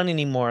not fun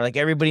anymore. Like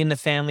everybody in the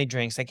family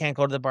drinks. I can't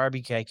go to the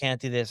barbecue. I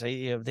can't do this."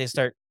 They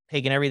start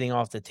taking everything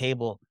off the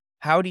table.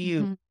 How do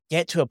you Mhm.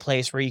 get to a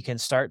place where you can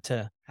start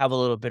to have a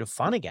little bit of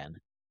fun again?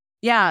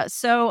 Yeah.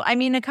 So, I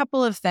mean, a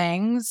couple of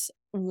things.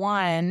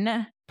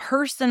 One,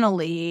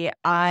 personally,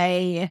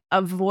 I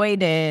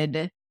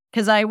avoided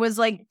because I was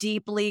like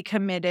deeply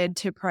committed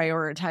to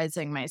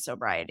prioritizing my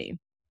sobriety.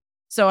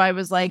 So I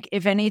was like,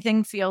 if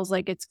anything feels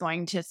like it's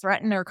going to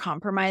threaten or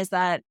compromise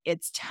that,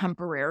 it's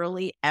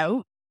temporarily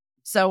out.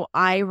 So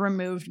I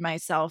removed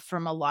myself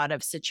from a lot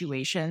of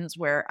situations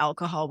where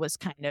alcohol was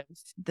kind of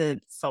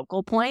the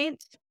focal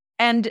point.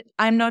 And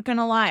I'm not going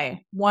to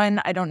lie. One,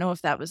 I don't know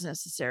if that was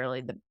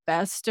necessarily the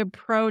best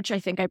approach. I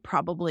think I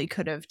probably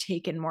could have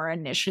taken more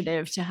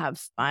initiative to have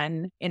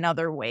fun in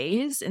other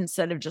ways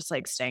instead of just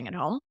like staying at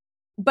home.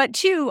 But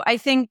two, I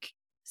think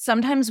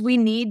sometimes we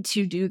need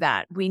to do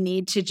that. We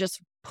need to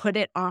just put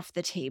it off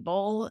the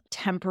table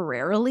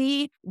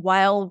temporarily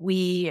while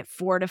we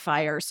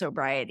fortify our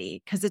sobriety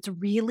because it's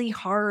really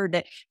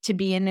hard to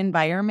be in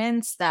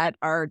environments that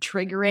are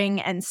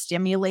triggering and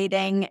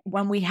stimulating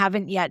when we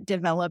haven't yet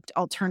developed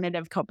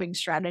alternative coping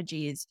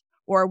strategies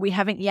or we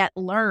haven't yet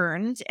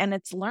learned, and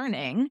it's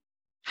learning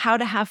how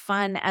to have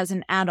fun as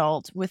an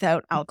adult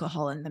without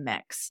alcohol in the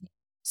mix.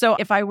 So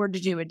if I were to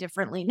do it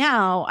differently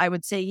now, I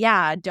would say,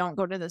 yeah, don't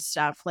go to this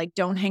stuff. Like,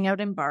 don't hang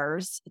out in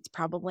bars. It's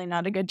probably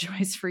not a good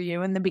choice for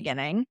you in the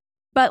beginning.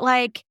 But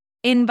like,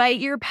 invite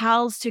your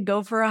pals to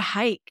go for a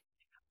hike.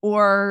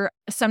 Or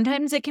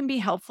sometimes it can be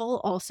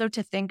helpful also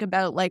to think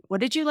about, like, what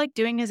did you like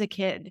doing as a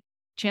kid?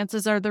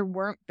 Chances are there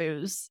weren't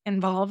booze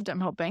involved,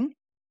 I'm hoping.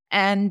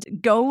 And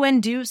go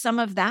and do some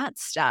of that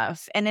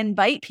stuff and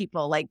invite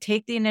people, like,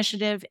 take the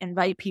initiative,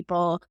 invite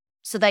people.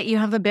 so that you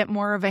have a bit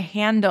more of a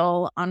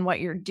handle on what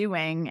you're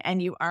doing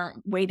and you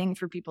aren't waiting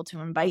for people to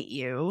invite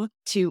you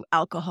to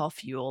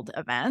alcohol-fueled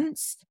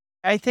events.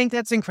 I think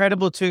that's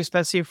incredible too,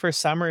 especially for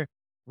summer.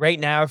 Right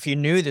now, if you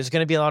knew there's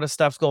going to be a lot of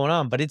stuff going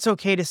on, but it's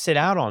okay to sit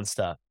out on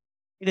stuff.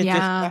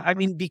 Yeah. I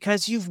mean,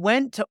 because you've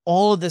went to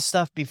all of this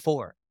stuff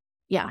before.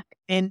 Yeah.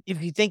 And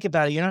if you think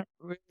about it, you're not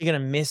really going to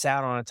miss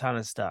out on a ton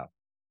of stuff.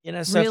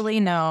 So Really,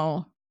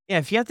 no. yeah,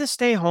 if you have to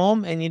stay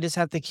home and you just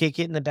have to kick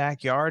it in the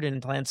backyard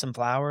and plant some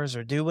flowers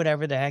or do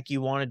whatever the heck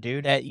you want to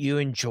do that you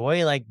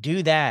enjoy, like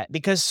do that.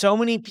 Because so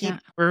many people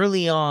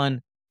early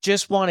on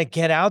just want to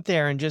get out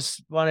there and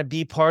just want to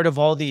be part of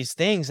all these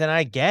things. And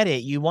I get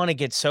it. You want to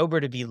get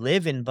sober to be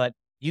living, but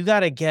you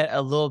got to get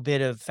a little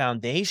bit of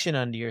foundation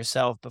under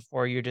yourself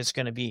before you're just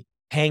going to be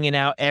hanging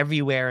out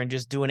everywhere and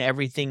just doing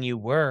everything you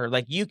were.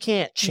 Like you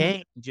can't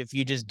change if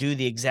you just do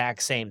the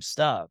exact same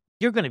stuff.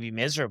 You're going to be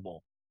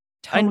miserable.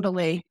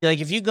 Totally. Like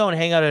if you go and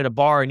hang out at a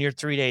bar and you're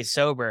 3 days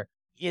sober,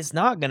 it's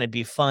not going to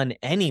be fun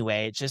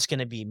anyway. It's just going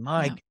to be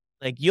like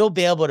you'll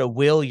be able to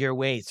will your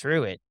way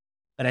through it.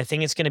 But I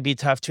think it's going to be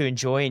tough to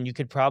enjoy, and you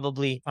could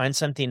probably find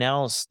something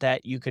else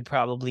that you could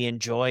probably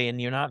enjoy and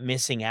you're not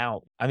missing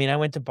out. I mean, I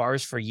went to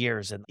bars for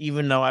years, and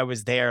even though I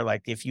was there,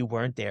 like if you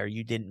weren't there,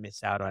 you didn't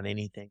miss out on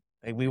anything.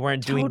 Like we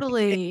weren't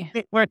Totally.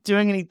 we weren't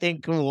doing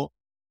anything cool.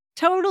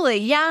 Totally.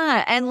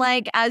 Yeah. And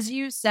like, as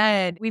you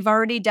said, we've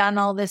already done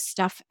all this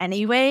stuff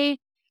anyway.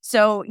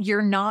 So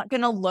you're not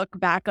going to look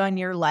back on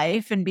your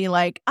life and be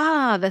like,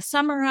 the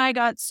summer I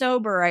got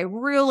sober, I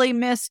really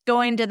missed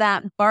going to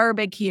that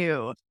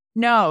barbecue.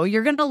 No,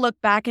 you're going to look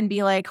back and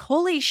be like,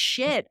 holy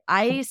shit,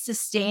 I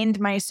sustained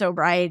my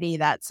sobriety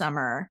that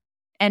summer.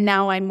 And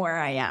now I'm where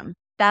I am.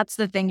 That's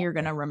the thing you're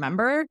going to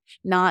remember,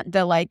 not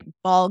the like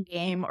ball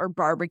game or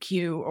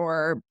barbecue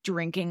or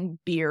drinking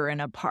beer in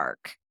a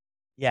park.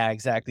 Yeah,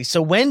 exactly.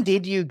 So when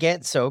did you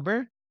get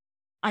sober?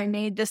 I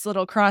made this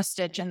little cross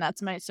stitch and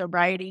that's my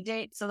sobriety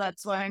date. So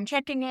that's why I'm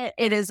checking it.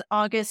 It is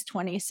August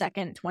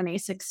 22nd,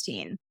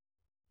 2016.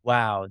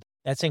 Wow,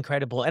 that's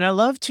incredible. And I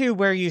love too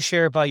where you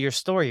share about your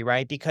story,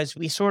 right? Because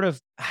we sort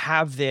of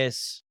have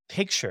this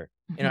picture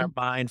in our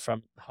mind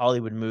from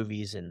Hollywood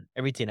movies and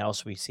everything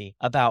else we see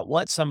about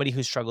what somebody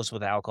who struggles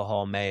with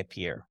alcohol may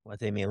appear, what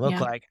they may look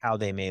like, how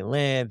they may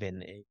live.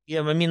 And,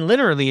 I mean,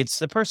 literally, it's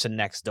the person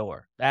next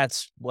door.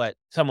 That's what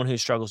someone who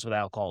struggles with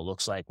alcohol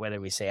looks like,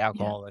 whether we say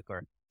alcoholic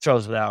or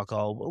struggles with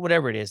alcohol,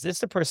 whatever it is, it's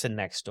the person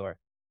next door.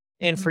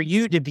 And for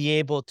you to be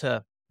able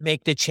to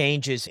make the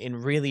changes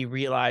and really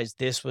realize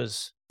this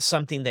was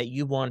something that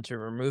you wanted to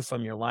remove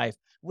from your life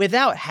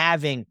without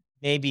having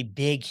maybe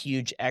big,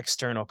 huge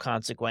external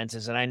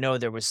consequences. And I know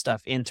there was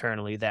stuff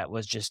internally that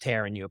was just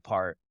tearing you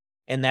apart.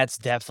 And that's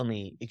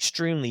definitely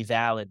extremely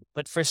valid.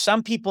 But for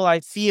some people,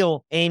 I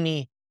feel,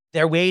 Amy,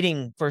 they're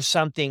waiting for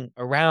something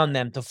around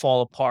them to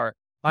fall apart.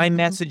 My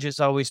message is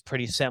always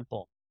pretty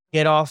simple.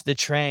 Get off the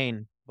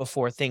train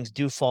before things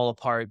do fall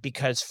apart,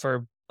 because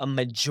for a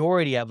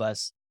majority of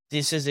us,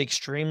 this is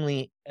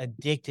extremely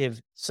addictive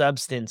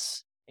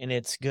substance and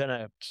it's going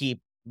to keep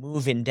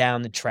moving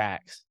down the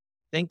tracks.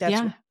 I think that's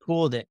really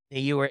cool that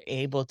you were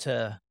able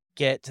to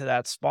get to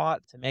that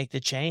spot to make the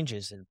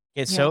changes and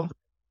get sober.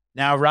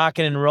 Now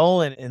rocking and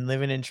rolling and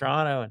living in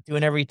Toronto and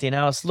doing everything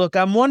else. Look,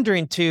 I'm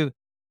wondering too,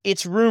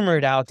 it's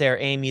rumored out there,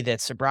 Amy, that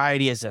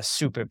sobriety is a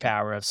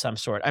superpower of some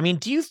sort. I mean,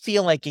 do you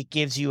feel like it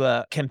gives you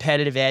a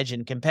competitive edge?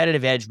 And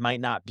competitive edge might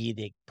not be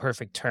the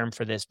perfect term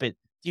for this, but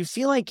do you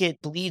feel like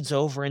it bleeds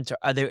over into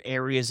other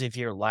areas of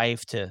your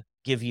life to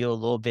give you a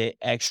little bit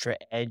extra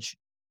edge?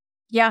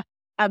 Yeah,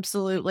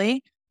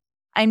 absolutely.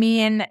 I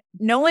mean,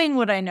 knowing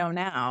what I know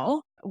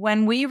now,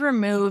 when we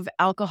remove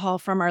alcohol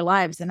from our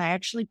lives, and I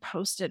actually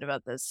posted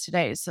about this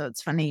today, so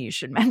it's funny you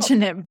should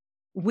mention it.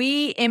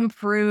 We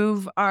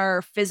improve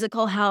our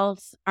physical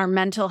health, our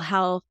mental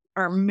health,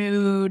 our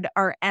mood,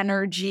 our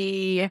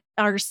energy,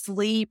 our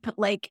sleep.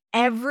 Like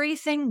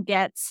everything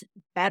gets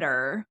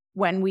better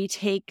when we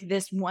take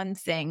this one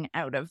thing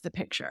out of the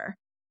picture.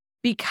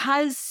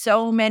 Because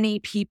so many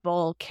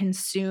people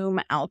consume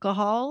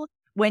alcohol,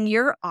 when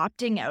you're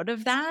opting out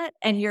of that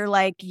and you're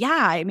like,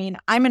 I mean,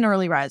 I'm an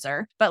early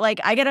riser, but like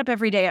I get up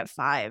every day at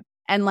 5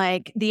 and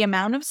like the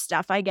amount of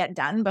stuff I get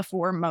done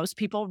before most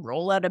people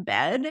roll out of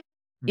bed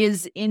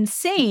is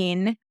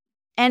insane.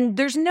 And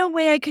there's no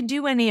way I could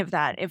do any of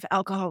that if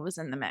alcohol was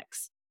in the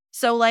mix.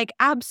 So like,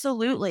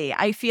 absolutely.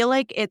 I feel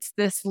like it's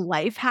this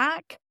life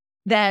hack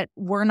that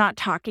we're not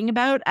talking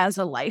about as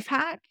a life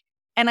hack.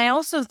 And I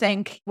also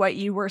think what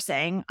you were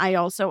saying, I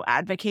also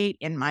advocate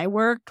in my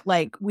work,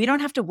 like we don't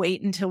have to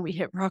wait until we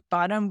hit rock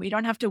bottom. We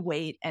don't have to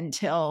wait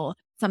until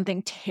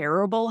something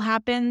terrible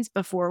happens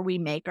before we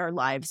make our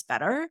lives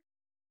better.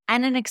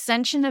 And an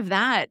extension of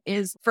that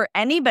is for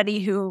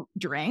anybody who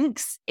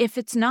drinks, if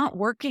it's not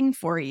working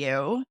for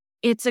you,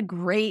 it's a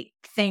great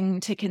thing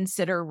to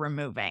consider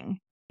removing.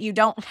 You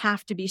don't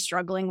have to be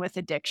struggling with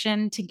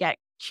addiction to get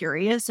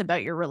curious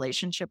about your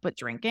relationship with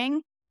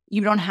drinking.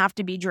 You don't have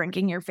to be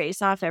drinking your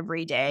face off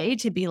every day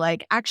to be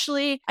like,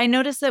 actually, I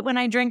notice that when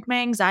I drink, my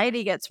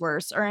anxiety gets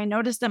worse, or I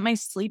notice that my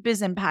sleep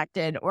is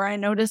impacted, or I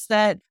notice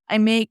that I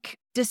make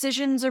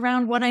decisions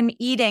around what I'm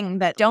eating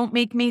that don't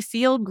make me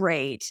feel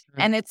great.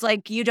 And it's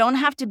like, you don't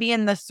have to be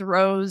in the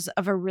throes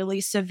of a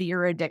really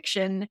severe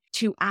addiction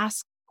to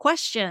ask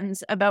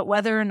questions about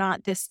whether or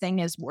not this thing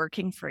is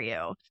working for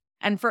you.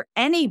 And for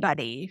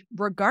anybody,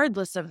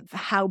 regardless of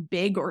how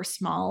big or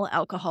small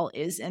alcohol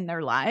is in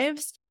their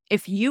lives,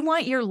 if you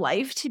want your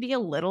life to be a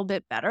little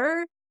bit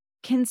better,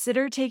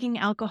 consider taking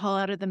alcohol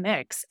out of the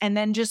mix and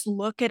then just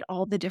look at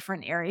all the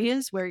different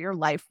areas where your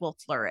life will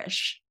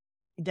flourish.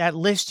 That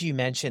list you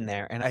mentioned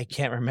there, and I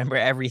can't remember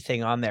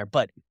everything on there,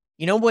 but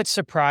you know what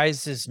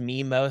surprises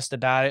me most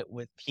about it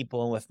with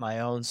people and with my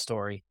own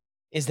story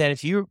is that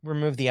if you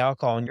remove the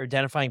alcohol and you're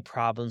identifying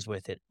problems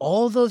with it,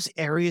 all those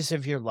areas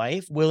of your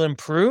life will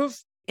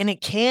improve. And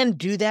it can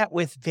do that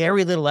with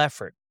very little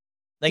effort.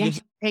 Like if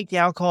Yeah. you take the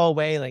alcohol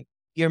away, like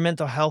your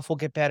mental health will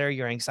get better,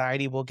 your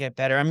anxiety will get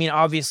better. I mean,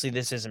 obviously,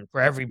 this isn't for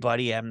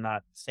everybody. I'm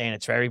not saying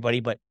it's for everybody,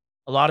 but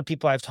a lot of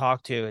people I've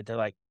talked to, they're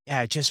like,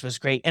 yeah, it just was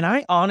great. And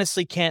I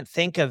honestly can't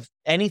think of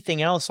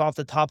anything else off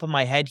the top of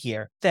my head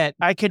here that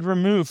I could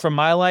remove from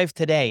my life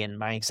today. And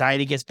my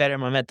anxiety gets better,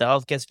 my mental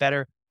health gets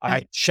better.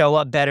 I show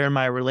up better in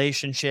my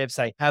relationships.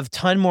 I have a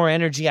ton more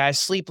energy. I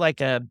sleep like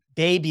a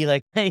baby,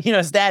 like,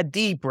 it's that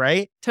deep,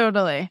 right?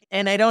 Totally.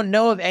 And I don't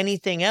know of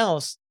anything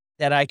else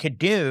that I could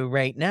do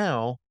right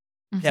now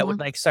that would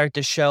Mhm. like start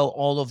to show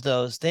all of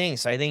those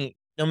things. I think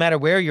no matter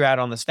where you're at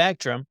on the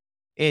spectrum,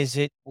 is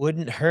it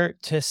wouldn't hurt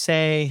to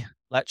say,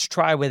 let's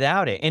try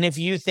without it. And if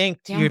you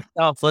think to Yeah.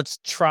 yourself, let's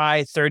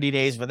try 30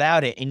 days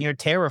without it, and you're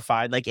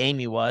terrified, like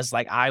Amy was,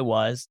 like I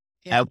was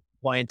Yeah. at one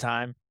point in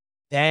time,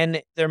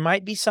 then there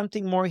might be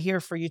something more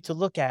here for you to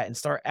look at and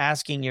start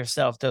asking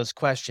yourself those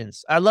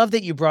questions. I love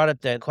that you brought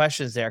up the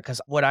questions there because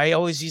what I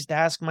always used to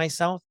ask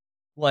myself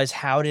was,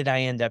 how did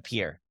I end up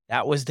here?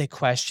 That was the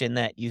question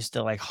that used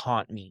to like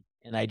haunt me.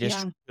 And I just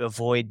Yeah. tried to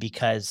avoid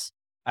because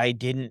I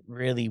didn't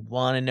really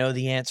want to know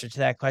the answer to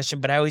that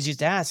question, but I always used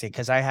to ask it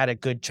because I had a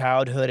good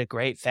childhood, a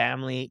great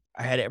family.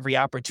 I had every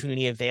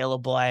opportunity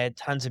available. I had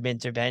tons of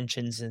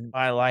interventions in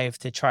my life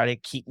to try to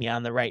keep me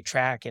on the right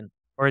track. And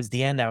towards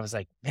the end, I was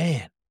like,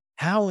 man,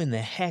 how in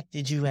the heck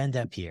did you end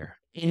up here?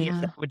 And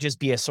Yeah. that would just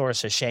be a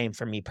source of shame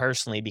for me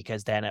personally,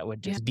 because then I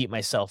would Yeah. just beat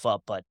myself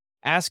up. But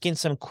asking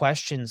some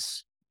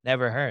questions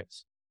never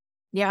hurts.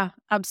 Yeah,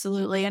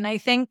 absolutely. And I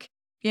think,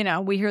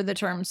 we hear the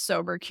term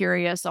sober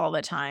curious all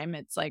the time.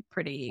 It's like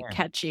pretty Yeah.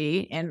 catchy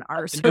in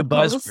our It's a good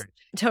circles. buzzword.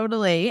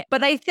 Totally.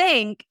 But I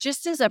think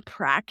just as a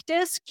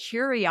practice,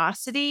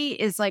 curiosity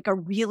is like a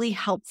really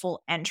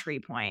helpful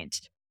entry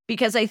point.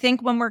 Because I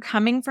think when we're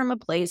coming from a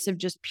place of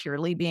just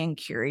purely being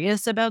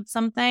curious about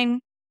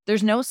something,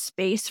 there's no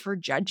space for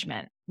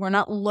judgment. We're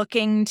not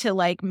looking to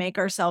like make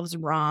ourselves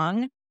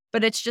wrong,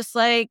 but it's just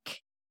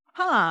like,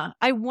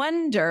 I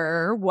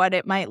wonder what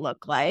it might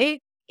look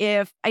like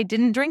if I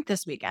didn't drink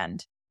this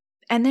weekend.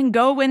 And then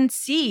go and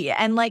see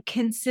and like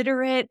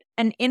consider it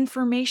an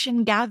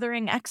information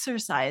gathering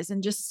exercise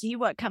and just see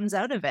what comes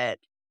out of it.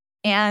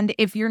 And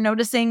if you're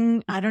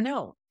noticing, I don't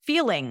know,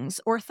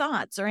 feelings or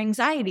thoughts or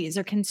anxieties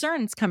or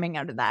concerns coming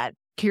out of that,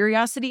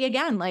 curiosity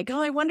again, like, oh,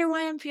 I wonder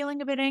why I'm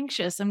feeling a bit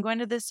anxious. I'm going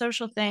to this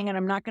social thing and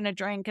I'm not going to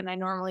drink and I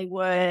normally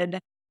would.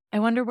 I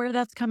wonder where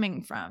that's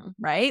coming from,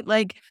 right?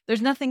 Like,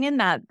 there's nothing in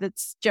that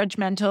that's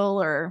judgmental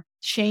or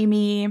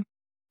shamey.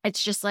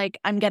 It's just like,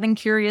 I'm getting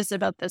curious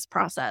about this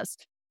process.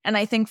 And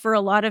I think for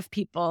a lot of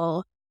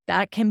people,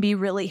 that can be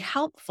really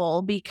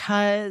helpful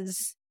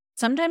because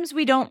sometimes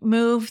we don't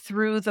move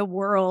through the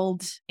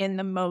world in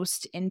the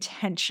most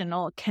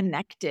intentional,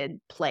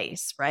 connected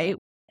place, right?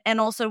 And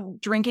also,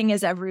 drinking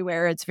is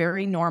everywhere. It's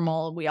very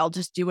normal. We all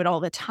just do it all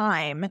the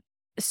time.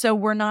 So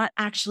we're not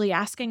actually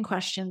asking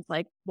questions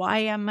like, why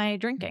am I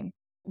drinking?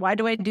 Why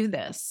do I do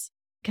this?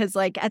 Because,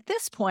 like, at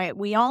this point,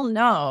 we all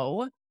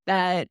know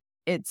that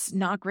it's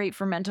not great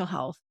for mental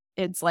health.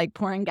 It's like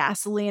pouring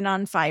gasoline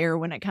on fire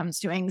when it comes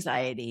to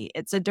anxiety.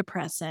 It's a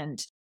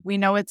depressant. We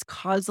know it's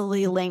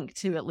causally linked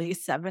to at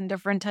least 7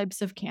 different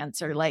types of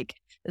cancer. Like,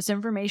 this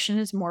information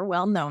is more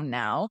well known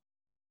now.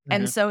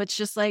 And so it's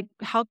just like,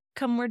 how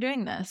come we're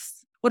doing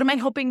this? What am I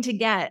hoping to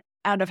get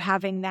out of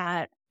having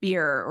that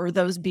beer or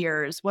those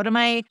beers? What am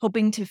I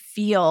hoping to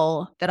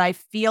feel that I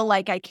feel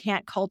like I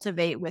can't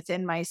cultivate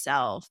within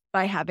myself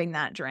by having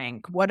that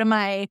drink? What am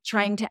I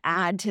trying to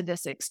add to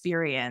this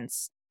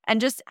experience? And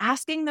just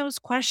asking those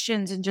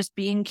questions and just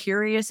being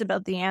curious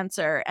about the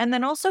answer. And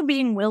then also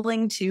being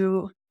willing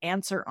to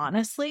answer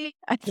honestly,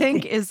 I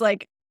think is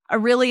like a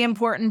really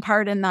important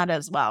part in that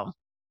as well.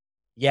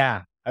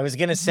 Yeah. I was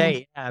gonna Mhm.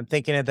 say, I'm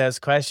thinking of those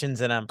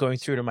questions and I'm going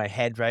through to my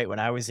head, right, when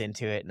I was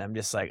into it, and I'm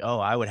just like, "Oh,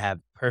 I would have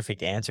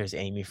perfect answers,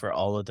 Amy, for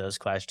all of those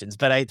questions."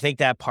 But I think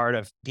that part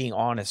of being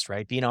honest,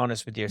 right, being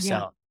honest with Yeah.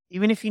 yourself,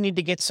 even if you need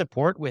to get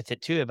support with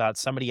it too about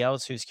somebody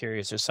else who's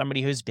curious or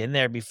somebody who's been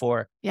there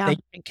before Yeah. that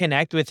you can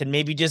connect with and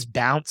maybe just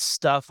bounce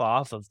stuff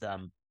off of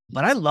them.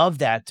 But I love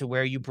that to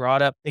where you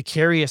brought up the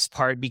curious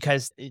part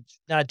because it's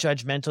not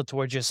judgmental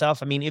towards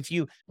yourself. I mean, if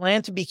you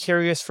plan to be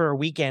curious for a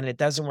weekend, it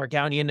doesn't work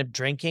out and you end up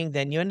drinking,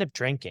 then you end up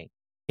drinking.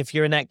 if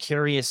you're in that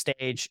curious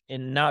stage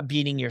and not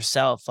beating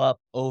yourself up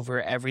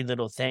over every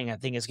little thing, I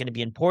think is going to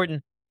be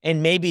important.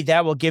 And maybe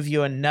that will give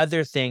you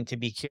another thing to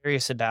be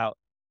curious about.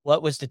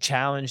 What was the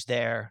challenge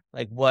there?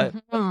 Like, what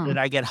Mhm. did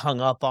I get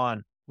hung up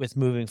on with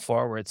moving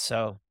forward?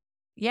 So,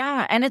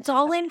 Yeah, and it's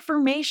all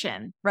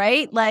information,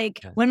 right?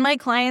 Like yeah. when my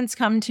clients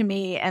come to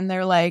me and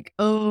they're like,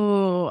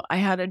 "Oh, I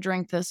had a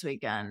drink this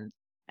weekend."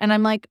 And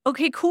I'm like,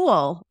 "Okay,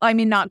 cool." I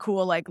mean, not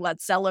cool, like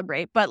let's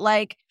celebrate, but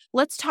like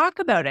let's talk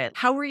about it.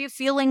 How were you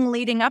feeling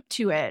leading up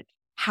to it?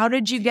 How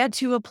did you get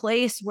to a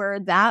place where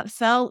that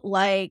felt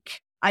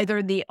like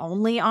either the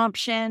only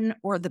option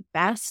or the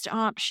best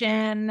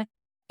option?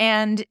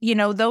 And,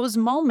 those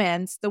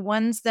moments, the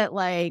ones that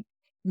like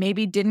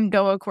maybe didn't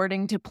go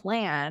according to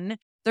plan,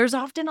 there's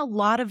often a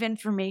lot of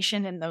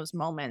information in those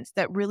moments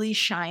that really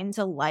shines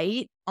a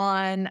light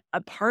on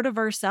a part of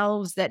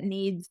ourselves that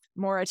needs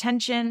more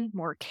attention,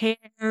 more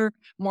care,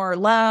 more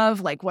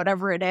love, like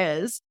whatever it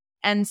is.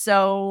 And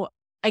so,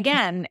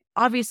 again,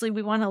 obviously,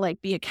 we want to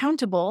like be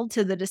accountable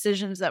to the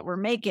decisions that we're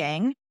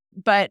making.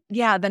 But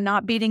yeah, the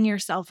not beating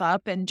yourself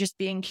up and just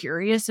being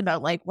curious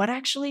about like what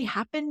actually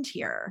happened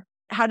here.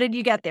 How did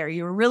you get there?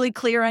 You were really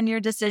clear on your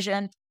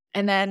decision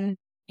and then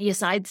you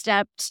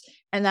sidestepped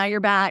and now you're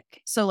back.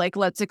 So like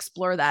let's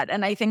explore that.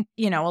 And I think,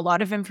 a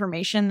lot of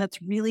information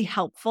that's really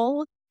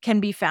helpful can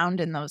be found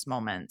in those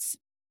moments.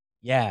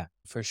 Yeah,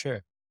 for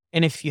sure.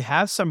 And if you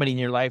have somebody in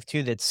your life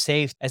too that's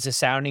safe as a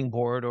sounding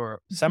board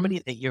or Mhm. somebody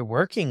that you're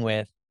working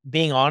with,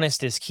 being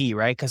honest is key,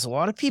 right? Because a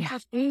lot of Yeah. people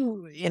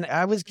do, and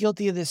I was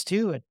guilty of this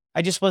too. And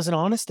I just wasn't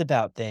honest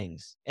about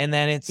things. And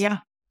then Yeah.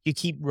 you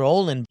keep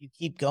rolling, you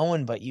keep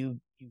going, but you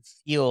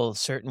feel a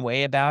certain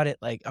way about it,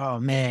 like, oh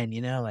man,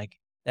 like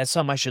that's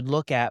something I should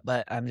look at,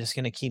 but I'm just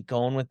gonna keep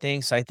going with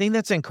things. So I think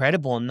that's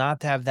incredible, and not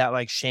to have that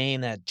like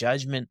shame, that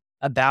judgment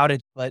about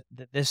it, but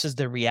this is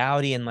the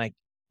reality, and like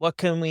what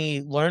can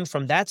we learn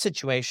from that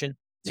situation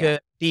Yeah.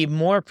 to be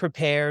more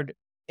prepared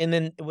and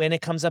then when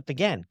it comes up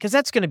again? Because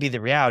that's gonna be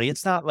the reality.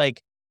 It's not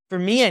like for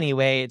me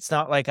anyway, it's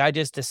not like I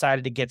just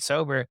decided to get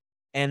sober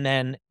and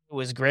then it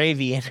was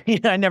gravy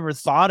and I never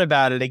thought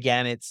about it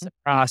again. It's a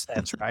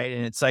process, right?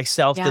 And it's like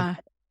self Yeah.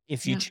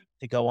 if you Yeah. choose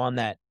to go on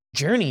that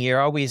journey, you're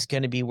always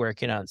gonna be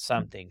working on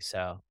something.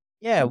 So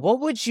yeah, what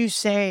would you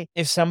say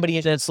if somebody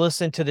that's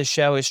listening to the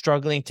show is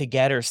struggling to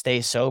get or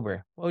stay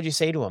sober? What would you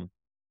say to them?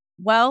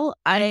 Well,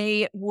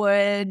 I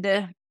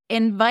would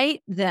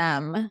invite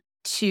them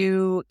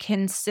to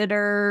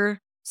consider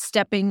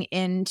stepping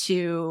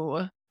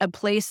into a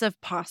place of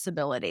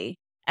possibility.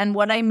 And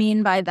what I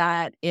mean by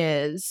that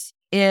is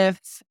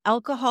if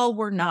alcohol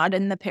were not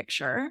in the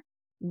picture,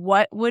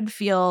 what would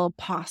feel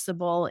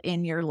possible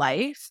in your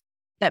life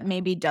that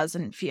maybe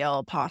doesn't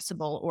feel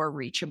possible or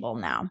reachable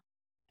now?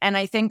 And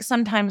I think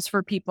sometimes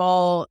for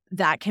people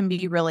that can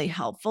be really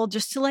helpful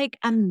just to like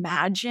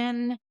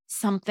imagine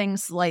something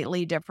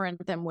slightly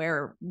different than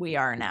where we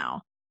are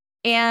now.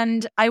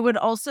 And I would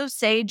also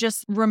say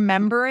just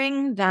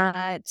remembering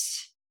that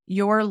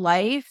your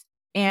life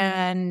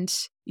and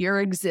your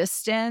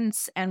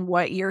existence and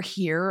what you're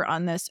here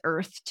on this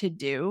earth to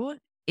do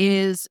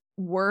is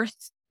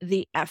worth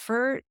the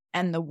effort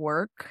and the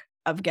work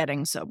of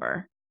getting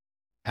sober.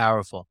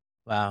 Powerful.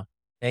 Wow.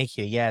 Thank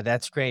you. Yeah,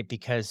 that's great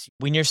because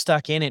when you're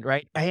stuck in it,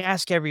 right? I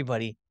ask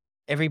everybody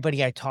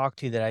I talk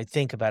to that I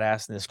think about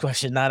asking this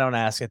question. I don't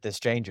ask it to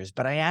strangers,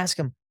 but I ask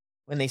them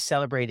when they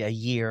celebrate a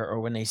year or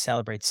when they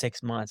celebrate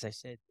 6 months. I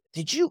said,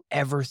 "Did you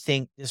ever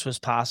think this was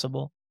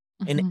possible?"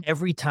 And Mhm.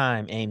 every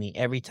time, Amy,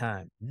 every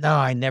time, no,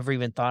 I never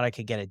even thought I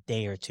could get a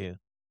day or two.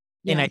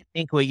 And Yeah. I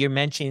think what you're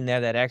mentioning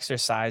there, that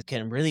exercise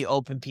can really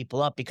open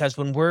people up because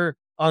when we're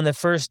on the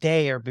first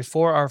day or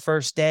before our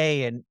first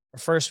day and our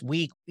first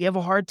week, we have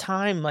a hard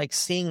time like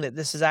seeing that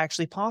this is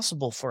actually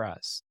possible for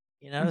us.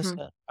 Mhm.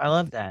 So I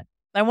love that.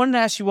 I wanted to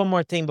ask you one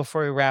more thing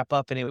before we wrap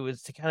up, and it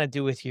was to kind of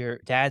do with your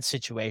dad's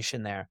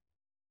situation there.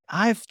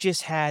 I've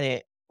just had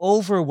an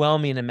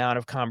overwhelming amount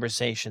of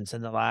conversations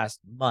in the last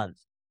month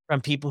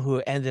from people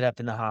who ended up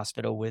in the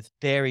hospital with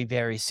very,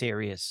 very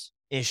serious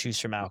issues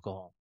from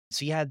alcohol.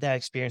 So you had that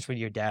experience with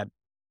your dad.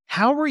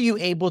 How were you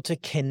able to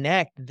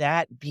connect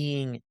that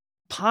being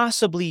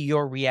possibly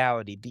your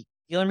reality? The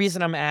only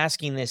reason I'm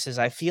asking this is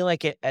I feel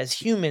like as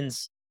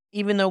humans,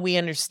 even though we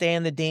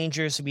understand the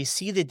dangers, we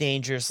see the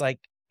dangers, like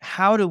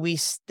how do we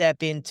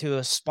step into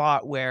a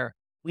spot where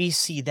we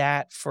see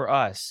that for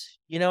us?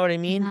 You know what I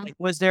mean? Mhm. Like,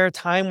 was there a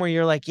time where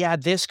you're like, yeah,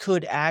 this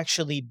could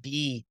actually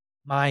be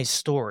my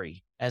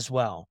story as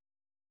well?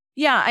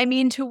 Yeah, I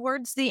mean,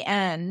 towards the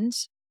end,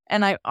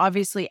 and I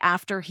obviously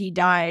after he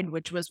died,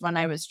 which was when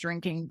I was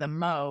drinking the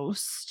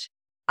most,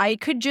 I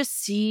could just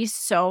see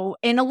so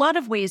in a lot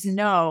of ways,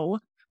 no,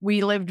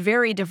 we lived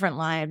very different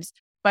lives.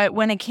 But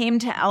when it came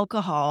to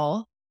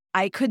alcohol,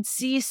 I could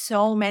see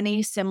so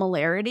many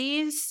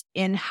similarities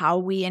in how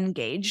we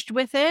engaged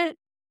with it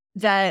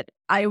that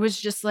I was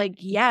just like,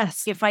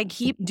 yes, if I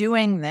keep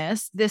doing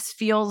this, this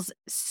feels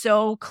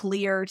so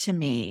clear to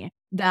me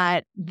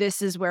that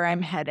this is where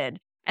I'm headed.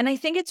 And I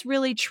think it's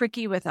really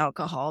tricky with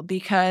alcohol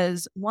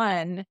because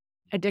one,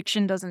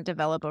 addiction doesn't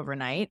develop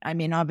overnight. I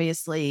mean,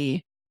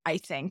 obviously, I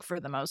think for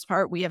the most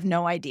part. We have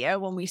no idea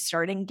when we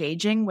start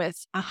engaging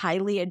with a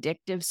highly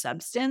addictive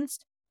substance.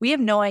 We have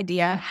no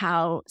idea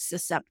how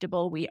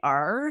susceptible we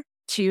are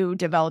to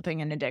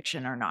developing an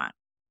addiction or not.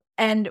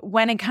 And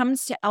when it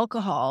comes to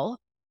alcohol,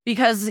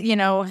 because,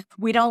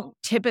 we don't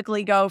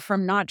typically go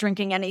from not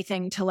drinking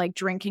anything to like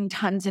drinking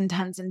tons and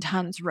tons and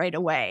tons right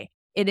away.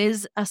 It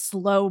is a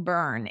slow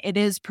burn. It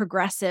is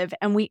progressive.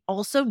 And we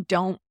also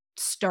don't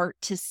start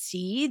to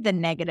see the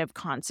negative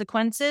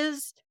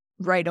consequences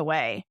right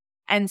away.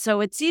 And so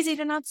it's easy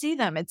to not see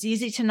them. It's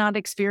easy to not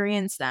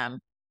experience them.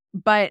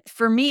 But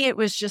for me, it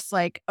was just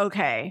like,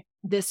 okay,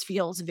 this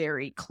feels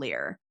very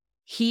clear.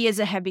 He is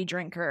a heavy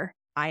drinker.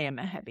 I am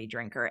a heavy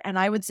drinker. And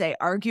I would say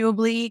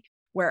arguably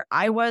where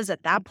I was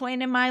at that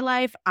point in my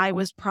life, I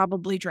was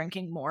probably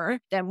drinking more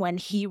than when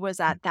he was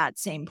at that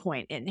same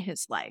point in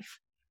his life.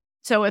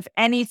 So if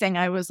anything,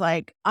 I was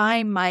like,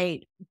 I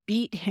might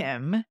beat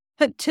him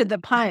to the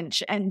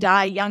punch and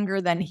die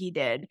younger than he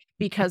did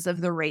because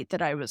of the rate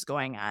that I was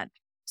going at.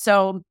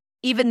 So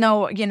even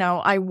though,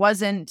 I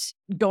wasn't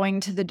going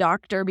to the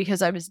doctor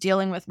because I was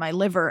dealing with my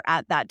liver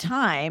at that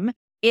time,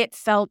 it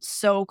felt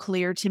so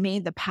clear to me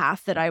the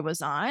path that I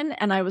was on.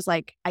 And I was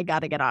like, I got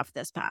to get off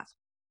this path.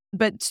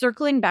 But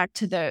circling back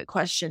to the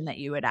question that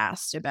you had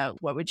asked about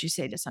what would you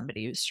say to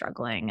somebody who's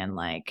struggling, and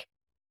like,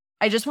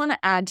 I just want to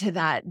add to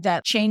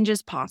that change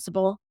is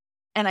possible.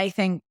 And I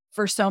think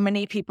for so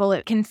many people,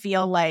 it can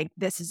feel like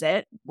this is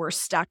it. We're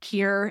stuck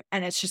here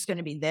and it's just going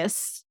to be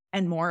this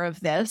and more of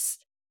this.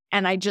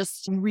 And I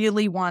just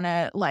really want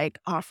to like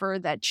offer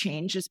that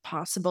change is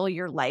possible.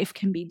 Your life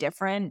can be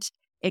different.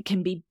 It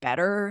can be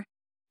better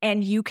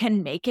and you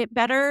can make it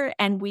better.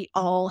 And we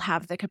all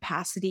have the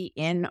capacity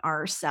in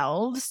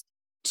ourselves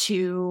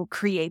to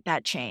create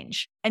that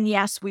change. And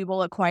yes, we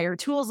will acquire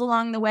tools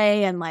along the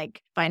way, and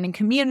like finding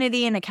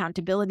community and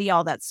accountability,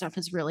 all that stuff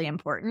is really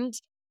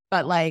important.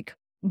 But like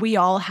we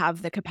all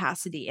have the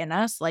capacity in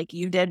us, like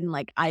you did and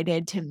like I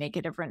did, to make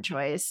a different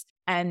choice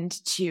and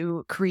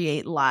to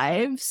create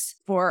lives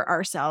for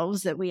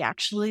ourselves that we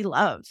actually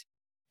love.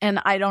 And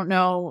I don't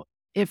know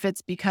if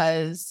it's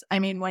because,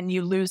 when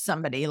you lose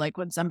somebody, like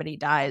when somebody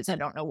dies, I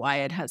don't know why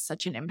it has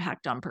such an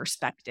impact on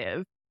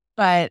perspective,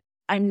 but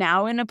I'm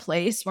now in a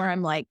place where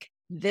I'm like,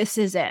 this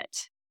is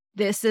it.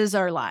 This is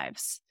our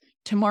lives.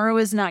 Tomorrow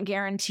is not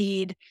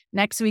guaranteed.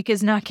 Next week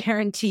is not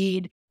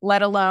guaranteed,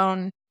 let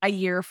alone a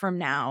year from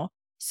now.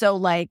 So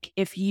like,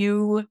 if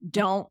you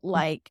don't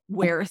like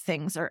where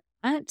things are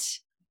at,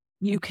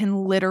 you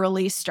can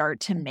literally start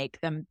to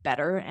make them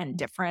better and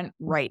different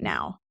right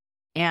now,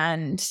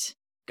 and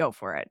go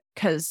for it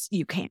because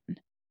you can.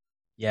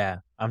 Yeah,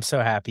 I'm so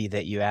happy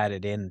that you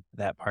added in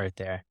that part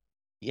there.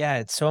 Yeah,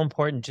 it's so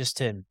important just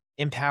to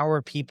empower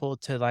people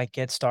to like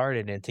get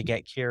started and to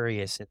get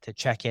curious and to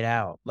check it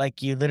out.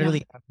 Like you Yeah.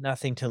 literally have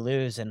nothing to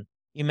lose. And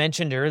you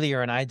mentioned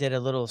earlier, and I did a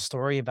little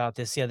story about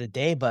this the other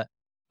day, but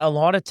a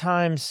lot of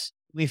times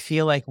we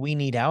feel like we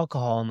need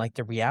alcohol. And like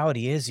the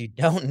reality is, you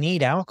don't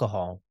need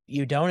alcohol.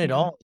 You don't at Yeah.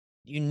 all.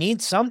 You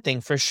need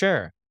something for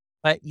sure,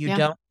 but you Yeah.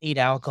 don't need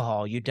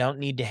alcohol. You don't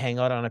need to hang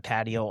out on a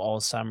patio all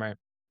summer.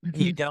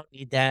 You Mhm. don't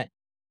need that.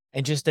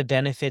 And just the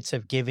benefits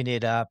of giving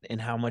it up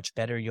and how much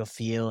better you'll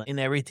feel, and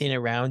everything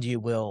around you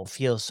will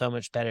feel so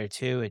much better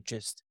too. It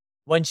just,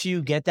 once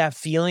you get that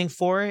feeling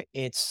for it,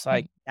 it's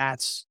like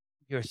that's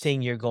your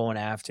thing you're going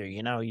after.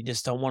 You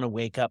just don't want to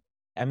wake up.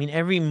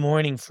 Every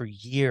morning for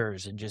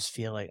years and just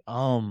feel like,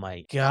 oh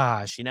my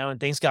gosh, and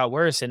things got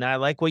worse. And I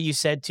like what you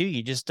said too.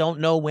 You just don't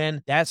know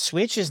when that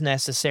switch is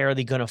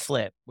necessarily going to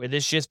flip, where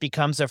this just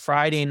becomes a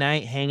Friday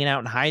night hanging out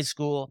in high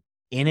school,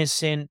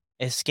 innocent,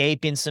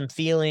 escaping some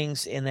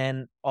feelings, and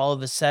then all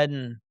of a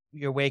sudden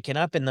you're waking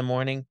up in the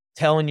morning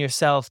telling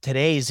yourself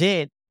today's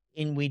it.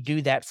 And we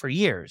do that for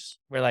years.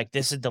 We're like,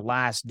 this is the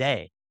last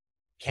day.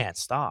 Can't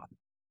stop.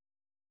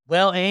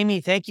 Well,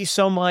 Amy, thank you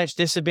so much.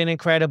 This has been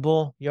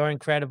incredible. You're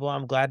incredible.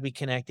 I'm glad we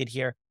connected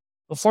here.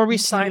 Before we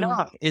Thank sign you.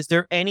 off, is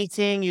there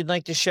anything you'd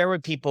like to share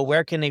with people?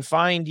 Where can they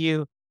find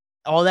you?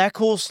 All that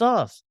cool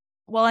stuff.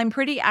 Well, I'm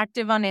pretty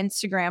active on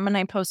Instagram and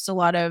I post a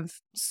lot of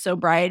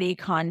sobriety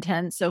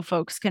content so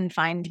folks can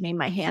find me.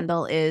 My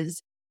handle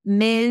is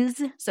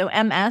Ms. So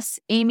MS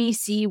Amy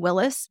C.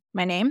 Willis,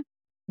 my name.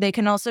 They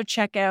can also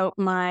check out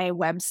my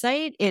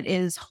website. It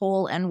is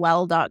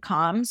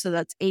wholeandwell.com. So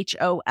that's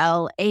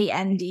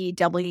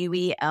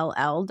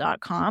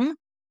HOLANDWELL.com.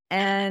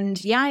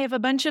 And yeah, I have a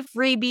bunch of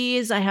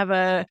freebies. I have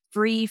a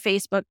free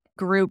Facebook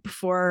group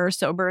for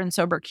sober and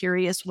sober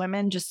curious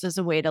women, just as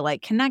a way to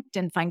like connect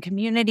and find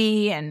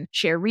community and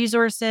share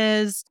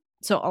resources.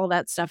 So all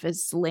that stuff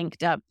is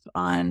linked up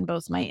on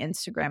both my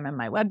Instagram and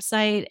my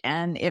website.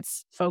 And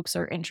if folks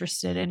are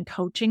interested in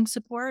coaching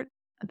support,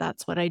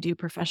 that's what I do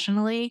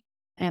professionally.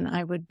 And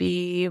I would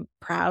be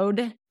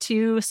proud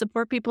to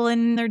support people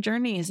in their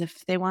journeys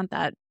if they want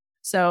that.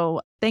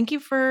 So thank you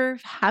for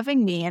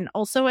having me. And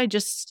also, I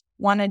just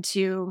wanted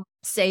to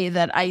say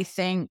that I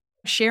think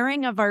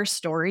sharing of our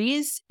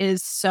stories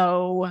is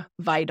so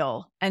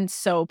vital and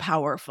so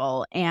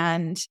powerful.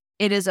 And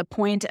it is a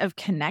point of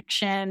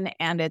connection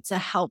and it's a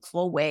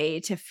helpful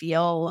way to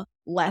feel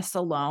less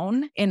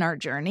alone in our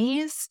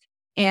journeys.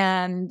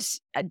 And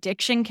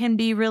addiction can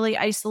be really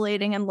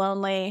isolating and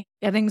lonely.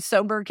 Getting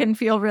sober can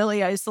feel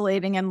really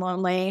isolating and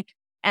lonely.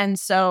 And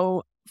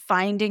so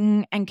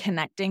finding and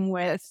connecting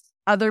with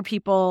other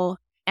people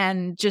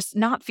and just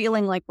not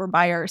feeling like we're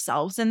by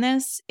ourselves in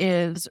this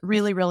is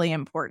really, really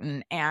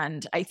important.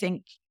 And I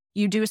think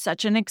you do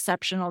such an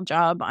exceptional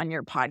job on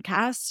your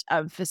podcast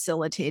of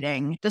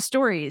facilitating the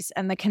stories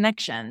and the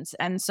connections.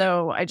 And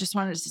so I just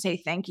wanted to say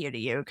thank you to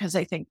you because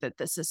I think that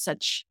this is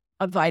such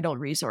a vital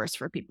resource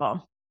for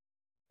people.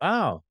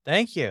 Wow,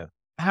 thank you.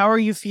 How are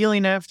you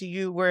feeling after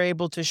you were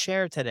able to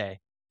share today?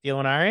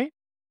 Feeling all right?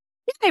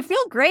 Yeah, I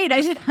feel great.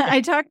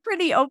 I talk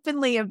pretty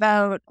openly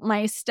about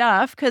my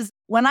stuff because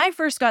when I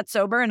first got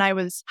sober and I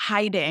was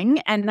hiding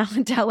and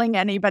not telling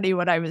anybody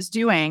what I was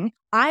doing,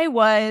 I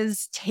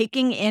was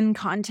taking in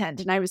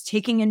content and I was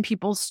taking in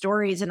people's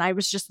stories and I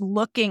was just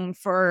looking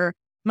for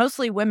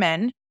mostly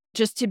women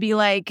just to be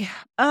like,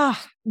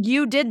 oh,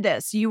 you did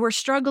this. You were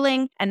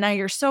struggling and now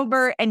you're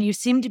sober and you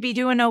seem to be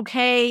doing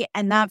okay.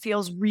 And that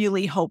feels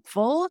really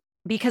hopeful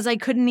because I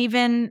couldn't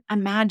even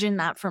imagine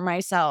that for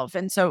myself.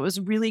 And so it was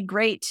really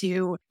great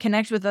to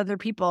connect with other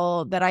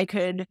people that I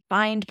could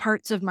find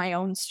parts of my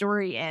own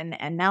story in,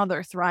 and now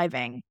they're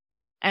thriving.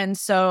 And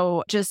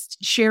so just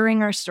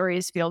sharing our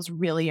stories feels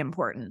really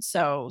important.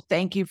 So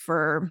thank you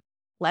for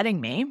letting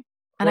me.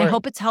 And I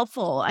hope it's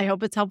helpful. I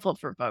hope it's helpful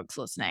for folks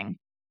listening.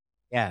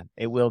 Yeah,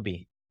 it will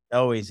be. It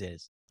always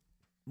is.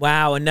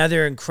 Wow,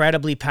 another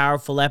incredibly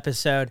powerful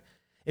episode.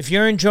 If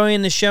you're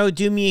enjoying the show,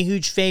 do me a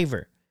huge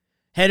favor.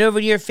 Head over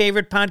to your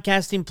favorite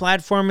podcasting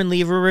platform and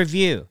leave a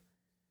review.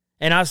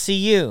 And I'll see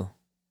you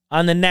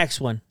on the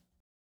next one.